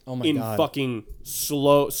Converse. Oh my in God. fucking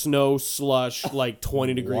snow slush like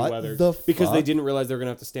 20-degree What weather the because they fuck? didn't realize they were gonna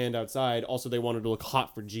have to stand outside. Also, they wanted to look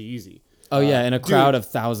hot for G-Eazy. Oh, yeah, in a crowd of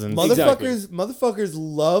thousands. Motherfuckers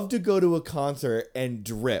love to go to a concert and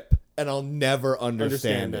drip, and I'll never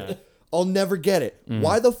understand Understand it. I'll never get it.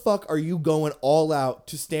 Why the fuck are you going all out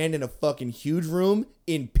to stand in a fucking huge room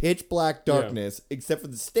in pitch black darkness, except for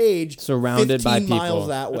the stage, Surrounded by 15 miles people.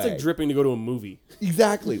 that That's way? like dripping to go to a movie.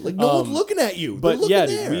 Exactly. Like no one's looking at you. They're But looking yeah,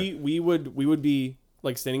 there. dude, we would be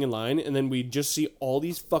like standing in line, and then we'd just see all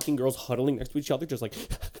these fucking girls huddling next to each other, just like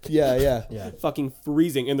yeah. fucking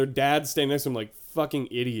freezing, and their dad's standing next to them like fucking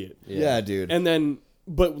idiot. Yeah, dude. And then,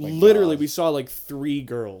 but literally, we saw like 3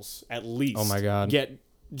 girls at least. Oh my God. Get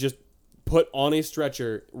just put on a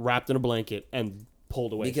stretcher, wrapped in a blanket, and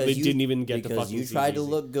pulled away. So they didn't even get to because fucking you see tried to G-Eazy.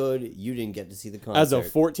 look good. You didn't get to see the concert. As a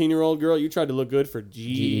 14-year-old girl, you tried to look good for G-Eazy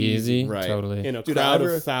Easy. Right. Totally. in a Dude, crowd I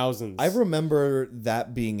re- of thousands. I remember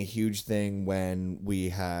that being a huge thing when we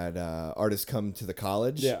had artists come to the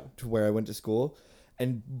college, Yeah. to where I went to school,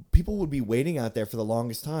 and people would be waiting out there for the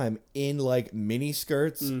longest time in like mini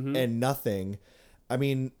skirts and nothing. I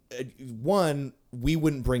mean, one, we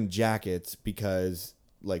wouldn't bring jackets because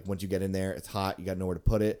like once you get in there, it's hot. You got nowhere to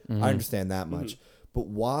put it. I understand that much, but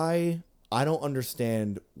why? I don't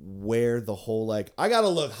understand where the whole like I gotta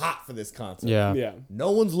look hot for this concert. Yeah. yeah.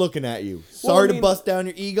 No one's looking at you. Well, Sorry I mean- to bust down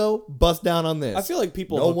your ego. Bust down on this. I feel like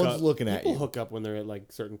people No hook one's up. looking at People you. hook up when they're at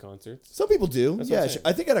like certain concerts. Some people do. what Yeah, I'm saying.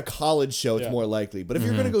 I think at a college show it's Yeah. more likely. But if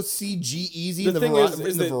you're gonna go see G-Eazy in The the, thing is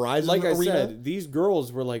in the that, Verizon like I arena, said, these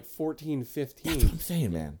girls were like 14, 15. I'm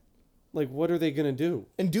saying, man. Like, what are they gonna do?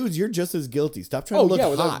 And dudes, you're just as guilty. Stop trying Oh to look yeah,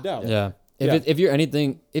 without hot. a doubt. Yeah. Yeah. If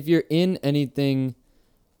you're in anything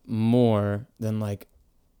more than like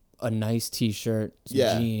a nice t-shirt, some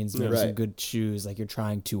Yeah. jeans, maybe some Right. good shoes, like you're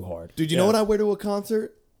trying too hard. Dude, you Yeah. know what I wear to a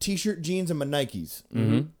concert? T-shirt, jeans, and my Nikes.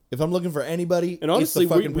 Mm-hmm. If I'm looking for anybody, And honestly,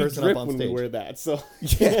 it's the we fucking person drip up on when stage. we wear that. So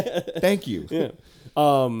Yeah. Thank you. yeah.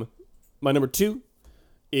 My number two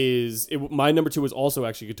is my number two is also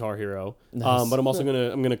actually Guitar Hero. Nice. But I'm also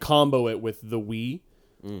gonna combo it with the Wii.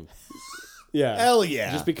 Yeah. Hell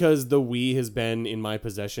yeah. Just because the Wii has been in my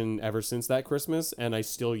possession ever since that Christmas, and I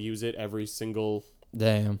still use it every single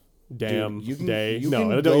Damn. damn Dude, you can, day. You No,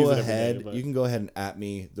 can I don't go use it every ahead. day, but You can go ahead and at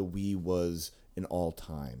me. The Wii was an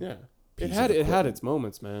all-time. yeah. piece It of had equipment. its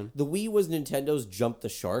moments, man. The Wii was Nintendo's jump the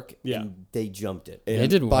shark. Yeah. And they jumped it. And They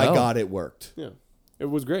did by well. God, it worked. Yeah. It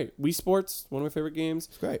was great. Wii Sports, one of my favorite games.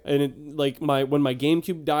 It's great. And it, like when my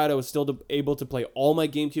GameCube died, I was still able to play all my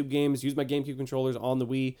GameCube games, use my GameCube controllers on the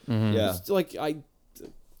Wii. Yeah, It's like I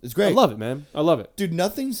it's great. love it, man. I love it. Dude,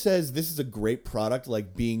 nothing says this is a great product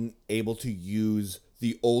like being able to use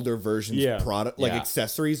the older version's Yeah. product, like Yeah.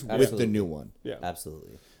 accessories, with Absolutely. the new one. Yeah.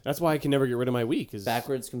 Absolutely. That's why I can never get rid of my Wii. Cause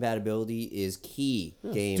Backwards compatibility is key.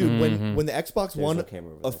 Game. Dude, when the Xbox One no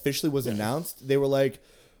camera over there. officially was announced, they were like,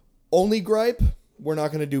 only gripe, we're not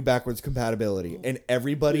going to do backwards compatibility. And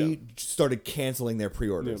everybody started canceling their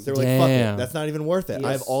pre-orders. They were like, fuck it, Damn. that's not even worth it.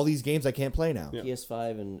 I have Yes. all these games I can't play now. Yeah.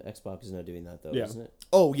 PS5 and Xbox is not doing that though, Yeah. isn't it?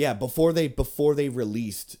 Oh yeah, before they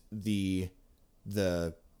released the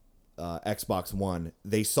Xbox One,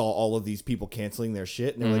 they saw all of these people canceling their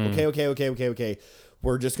shit, and they're like, okay,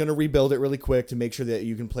 we're just gonna rebuild it really quick to make sure that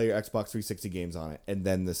you can play your Xbox 360 games on it. And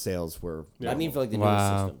then the sales were I mean for like the Wow.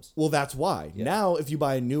 newest systems. well, that's why. Now, if you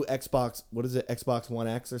buy a new Xbox, what is it, Xbox One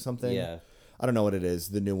X or something? Yeah. I don't know what it is,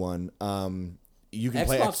 the new one. You can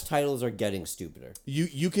play Xbox titles are getting stupider.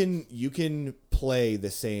 you can play the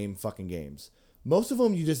same fucking games. Most of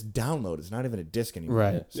them you just download. It's not even a disc anymore.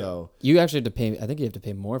 Right. So You actually have to pay. I think you have to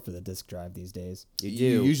pay more for the disc drive these days.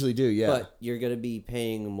 you usually do, yeah. But you're gonna be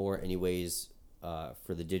paying more anyways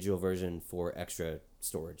for the digital version for extra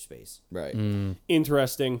storage space. right.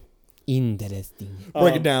 interesting. Interesting.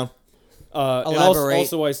 Break it down. And Elaborate.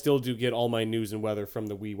 also, I still do get all my news and weather from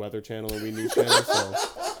the Wii Weather Channel and Wii News Channel. So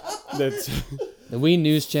that's The Wii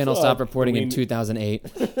News Channel stopped Fuck, reporting in Wii-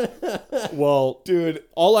 2008, well, dude.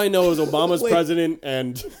 All I know is Obama's president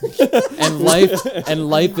and and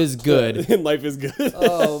life is good. and life is good,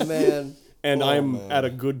 Oh man. and I'm at a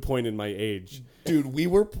good point in my age. Dude, we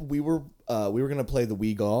were gonna play the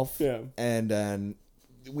Wii Golf. Yeah. And then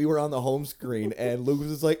we were on the home screen, and Luke was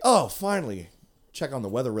just like, "Oh, finally, check on the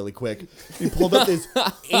weather really quick." He pulled up this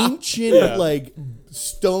ancient, like,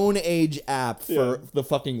 Stone Age app for the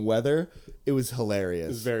fucking weather. It was hilarious. It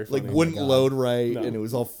was very funny. Like, Oh wouldn't my God. load right, No. and it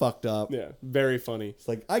was all fucked up. Yeah, very funny. It's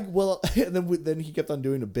like and then he kept on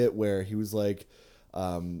doing a bit where he was like,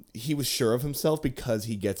 he was sure of himself because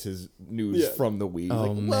he gets his news Yeah. from the Wii. Oh,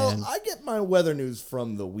 Like, well, man. I get my weather news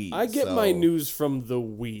from the Wii. I get so- my news from the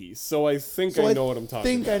Wii, so I think so I know what I'm talking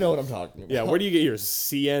think about. I know what I'm talking about. Yeah, where do you get yours?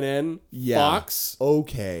 CNN, Yeah. Fox.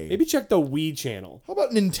 Okay. Maybe check the Wii channel. How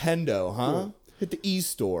about Nintendo, huh? Hit the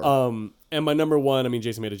e-store. And my number one, I mean,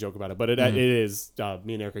 Jason made a joke about it, but it is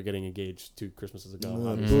me and Eric are getting engaged 2 Christmases ago.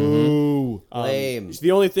 obviously. Boo. Lame.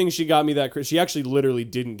 The only thing she got me she actually literally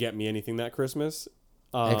didn't get me anything that Christmas.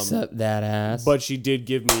 Except that ass. But she did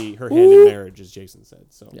give me her hand in marriage, as Jason said.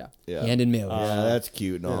 So yeah. Yeah. Hand in mail. Yeah, that's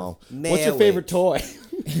cute and all. What's your favorite toy?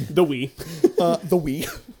 the Wii. The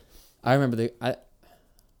Wii. I remember I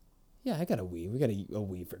got a Wii. We got a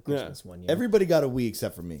Wii for Christmas one year. Everybody got a Wii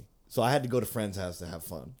except for me. So I had to go to friends' house to have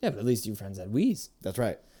fun. Yeah, but at least you friends had Wiis. That's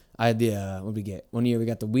right. I had the what did we get? One year we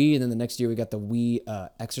got the Wii, and then the next year we got the Wii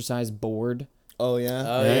exercise board. Oh, yeah?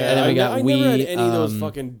 Oh And yeah. then we got I never had Wii, any of those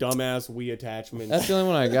fucking dumbass Wii attachments. That's the only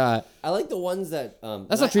one I got. I like the ones that.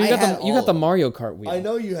 That's not true. You got the Mario Kart wheel. I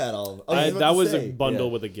know you had all of them. I was about that to was say. a bundle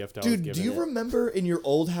with a gift I was Dude, given. do you remember in your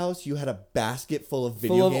old house you had a basket full of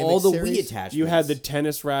video full of game all the accessories? Wii attachments. You had the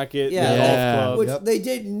tennis racket, Yeah. the Yeah. golf club. which Yep. they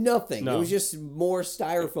did nothing. No. It was just more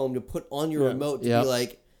styrofoam to put on your remote to Yep. be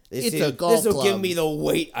like, It's a golf this will give club. me the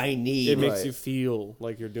weight I need. It makes Right. you feel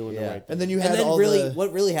like you're doing the Yeah. right thing. And then you had And then all really, the...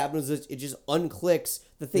 what really happens is it just unclicks.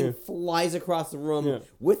 The thing flies across the room Yeah.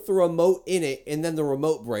 with the remote in it, and then the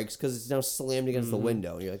remote breaks because it's now slammed against the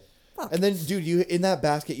window. And you're like, fuck. And then, dude, you in that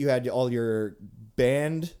basket you had all your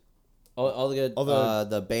band... All the good, All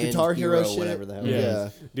the band Guitar Hero shit? whatever the hell. Yeah. it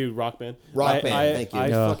is. Yeah. Dude, Rock Band. Rock Band, thank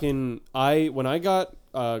you. When I got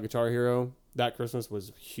Guitar Hero, that Christmas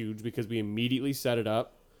was huge because we immediately set it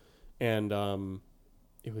up, and I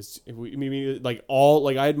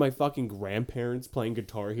had my fucking grandparents playing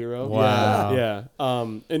Guitar Hero. Wow. Yeah.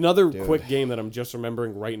 Another quick game that I'm just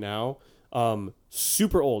remembering right now.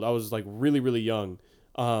 Super old. I was like really, really young.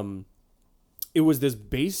 It was this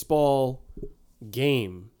baseball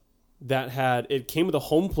game that it came with a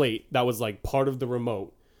home plate that was like part of the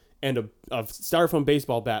remote and a styrofoam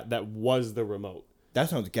baseball bat that was the remote. That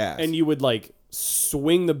sounds gas. And you would like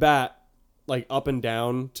swing the bat like up and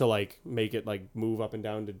down to like make it like move up and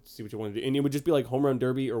down to see what you want to do, and it would just be like home run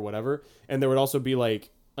derby or whatever. And there would also be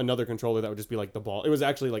like another controller that would just be like the ball. It was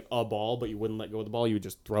actually like a ball, but you wouldn't let go of the ball. You would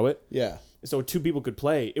just throw it. Yeah. So 2 people could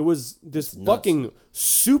play. It was this nuts. fucking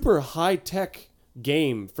super high tech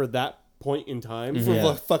game for that point in time. For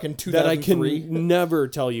Yeah. fucking That I 2003. can never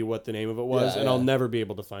tell you what the name of it was, Yeah, and I'll yeah. never be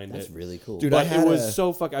able to find That's it. really cool. Dude, But I had it was a-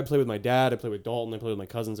 so fucking. I played with my dad. I played with Dalton. I played with my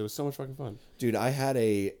cousins. It was so much fucking fun. Dude, I had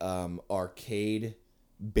a arcade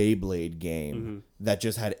Beyblade game that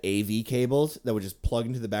just had AV cables that would just plug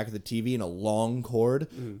into the back of the TV and a long cord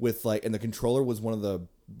with like, and the controller was one of the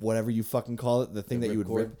whatever you fucking call it, the thing that you would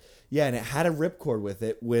ripcord? rip. Yeah, and it had a ripcord with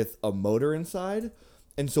it with a motor inside,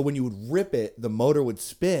 and so when you would rip it, the motor would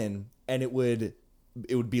spin and it would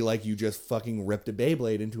be like you just fucking ripped a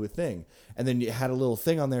Beyblade into a thing, and then you had a little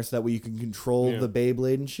thing on there so that way you can control Yeah. the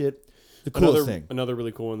Beyblade and shit. The coolest thing. Another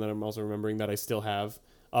really cool one that I'm also remembering that I still have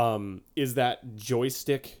is that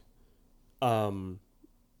joystick.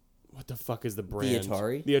 What the fuck is the brand?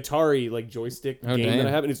 Atari? The Atari like joystick Oh, game that damn. I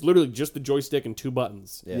have, and it's literally just the joystick and 2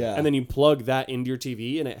 buttons. Yeah. And then you plug that into your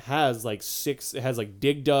TV, and it has like 6. It has like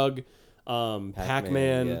Dig Dug,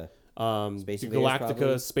 Pac-Man, Space Invaders, Galactica,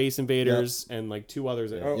 probably? Space Invaders, and like 2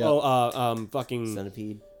 others. Fucking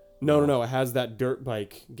Centipede. no. It has that dirt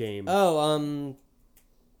bike game. Oh,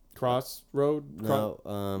 Crossroad. no,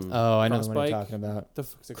 Oh, I know the one Crossbike? you're talking about. The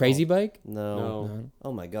fuck's it Crazy called? Bike? no. No.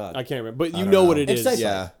 Oh my god. I can't remember, but you don't know know. what it is. Excite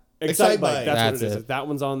Yeah. Excite Bike. Bike. That's what That's it is. it. That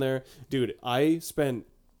one's on there, dude. I spent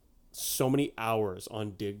so many hours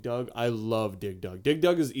on Dig Dug. I love Dig Dug. Dig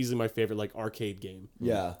Dug is easily my favorite like arcade game.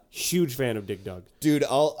 Yeah. Huge fan of Dig Dug. Dude,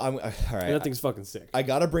 all And right. that thing's fucking sick. I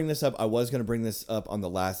gotta bring this up. I was gonna bring this up on the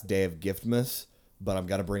last day of Giftmas, but I'm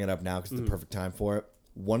gonna bring it up now because it's the perfect time for it.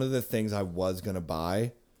 One of the things I was gonna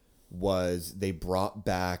buy was they brought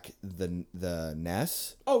back the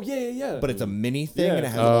NES, Oh yeah. but it's a mini thing Yeah. and it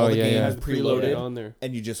has Oh, all the yeah, games yeah. It has preloaded, on there.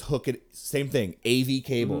 and you just hook it. Same thing, AV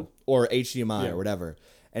cable or HDMI Yeah. or whatever,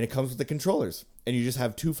 and it comes with the controllers, and you just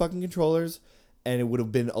have 2 fucking controllers, and it would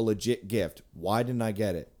have been a legit gift. Why didn't I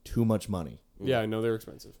get it? Too much money. Yeah, I know they're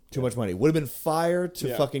expensive. Too much money. Would have been fire to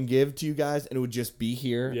Yeah. fucking give to you guys, and it would just be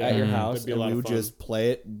here Yeah. at your Mhm. house, That'd be a and lot we of would fun. just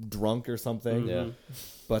play it drunk or something. Yeah.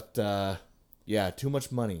 But yeah, too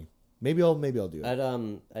much money. Maybe I'll do it.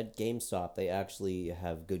 At GameStop, they actually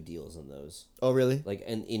have good deals on those, Oh really? like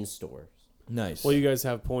and in stores. Nice. Well, you guys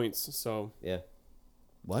have points, so Yeah,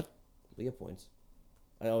 what? we get points.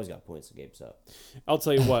 I always got points at GameStop. I'll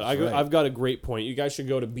tell you what. Right. I've got a great point. You guys should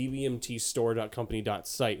go to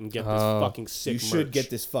bbmtstore.company.site and get this fucking sick You should merch. get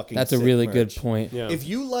this fucking. That's a sick really merch. good point. Yeah. If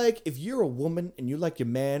you're a woman and you like your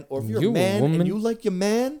man, or if you're You a a man woman? and you like your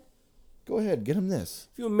man, go ahead, get him this.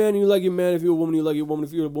 If you're a man, you like your man. If you're a woman, you like your woman.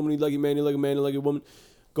 If you're a woman, you like your man. You like a man, you like your woman.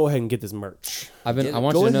 Go ahead and get this merch. I Did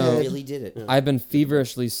want it. you to Go know. ahead. Really did it. I've been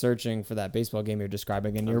feverishly searching for that baseball game you're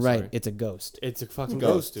describing, and you're right. sorry. It's a ghost. It's a fucking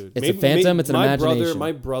Ghost. ghost, dude. It's a phantom, it's an my imagination.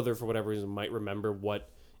 My brother, for whatever reason, might remember what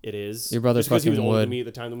it is. Your brother just because he was fucking older would. than me at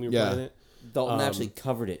the time when we were Yeah. playing it. Dalton actually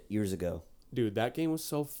covered it years ago. Dude, that game was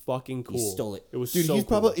so fucking cool. stole it. It was Dude, so he's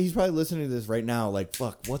cool. probably listening to this right now. Like,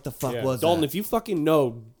 fuck, what the fuck Yeah. was Dalton, that? if you fucking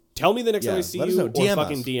know, tell me the next Yeah, time I see let us you, know. or DM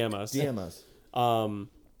fucking us. DM us. DM us.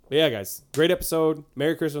 But yeah, guys, great episode.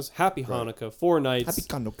 Merry Christmas, Happy Hanukkah, 4 nights. Happy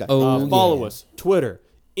Hanukkah. Oh, Follow yeah. us, Twitter,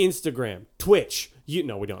 Instagram, Twitch.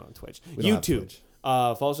 No, we don't on Twitch. We don't have YouTube. Twitch.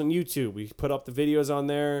 Follow us on YouTube. We put up the videos on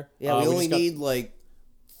there. Yeah, we only just got- need like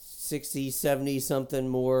 60, 70 something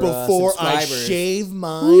more Before I subscribers. shave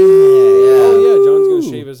my head. Oh yeah, John's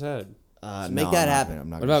gonna shave his head, Make that happen. I'm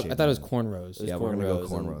not What gonna about? shave I thought it my was head. cornrows. Yeah, we're gonna go cornrows,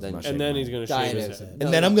 cornrows. and I'm not then- and then he's shaving gonna Dye shave it. his head. No,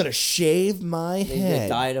 And then I'm gonna shave my Maybe they head.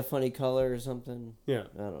 dye it a funny color or something. Yeah,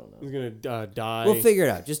 I don't he's know. gonna dye. We'll figure it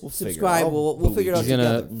out. Just figure it subscribe. out. We'll figure it out He's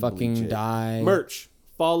gonna together. fucking Bleach it. die. merch.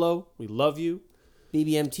 Follow. We love you.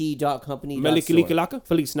 bbmt.company. Melikalika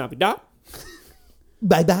Feliz Navidad.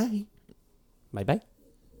 Bye bye. Bye bye.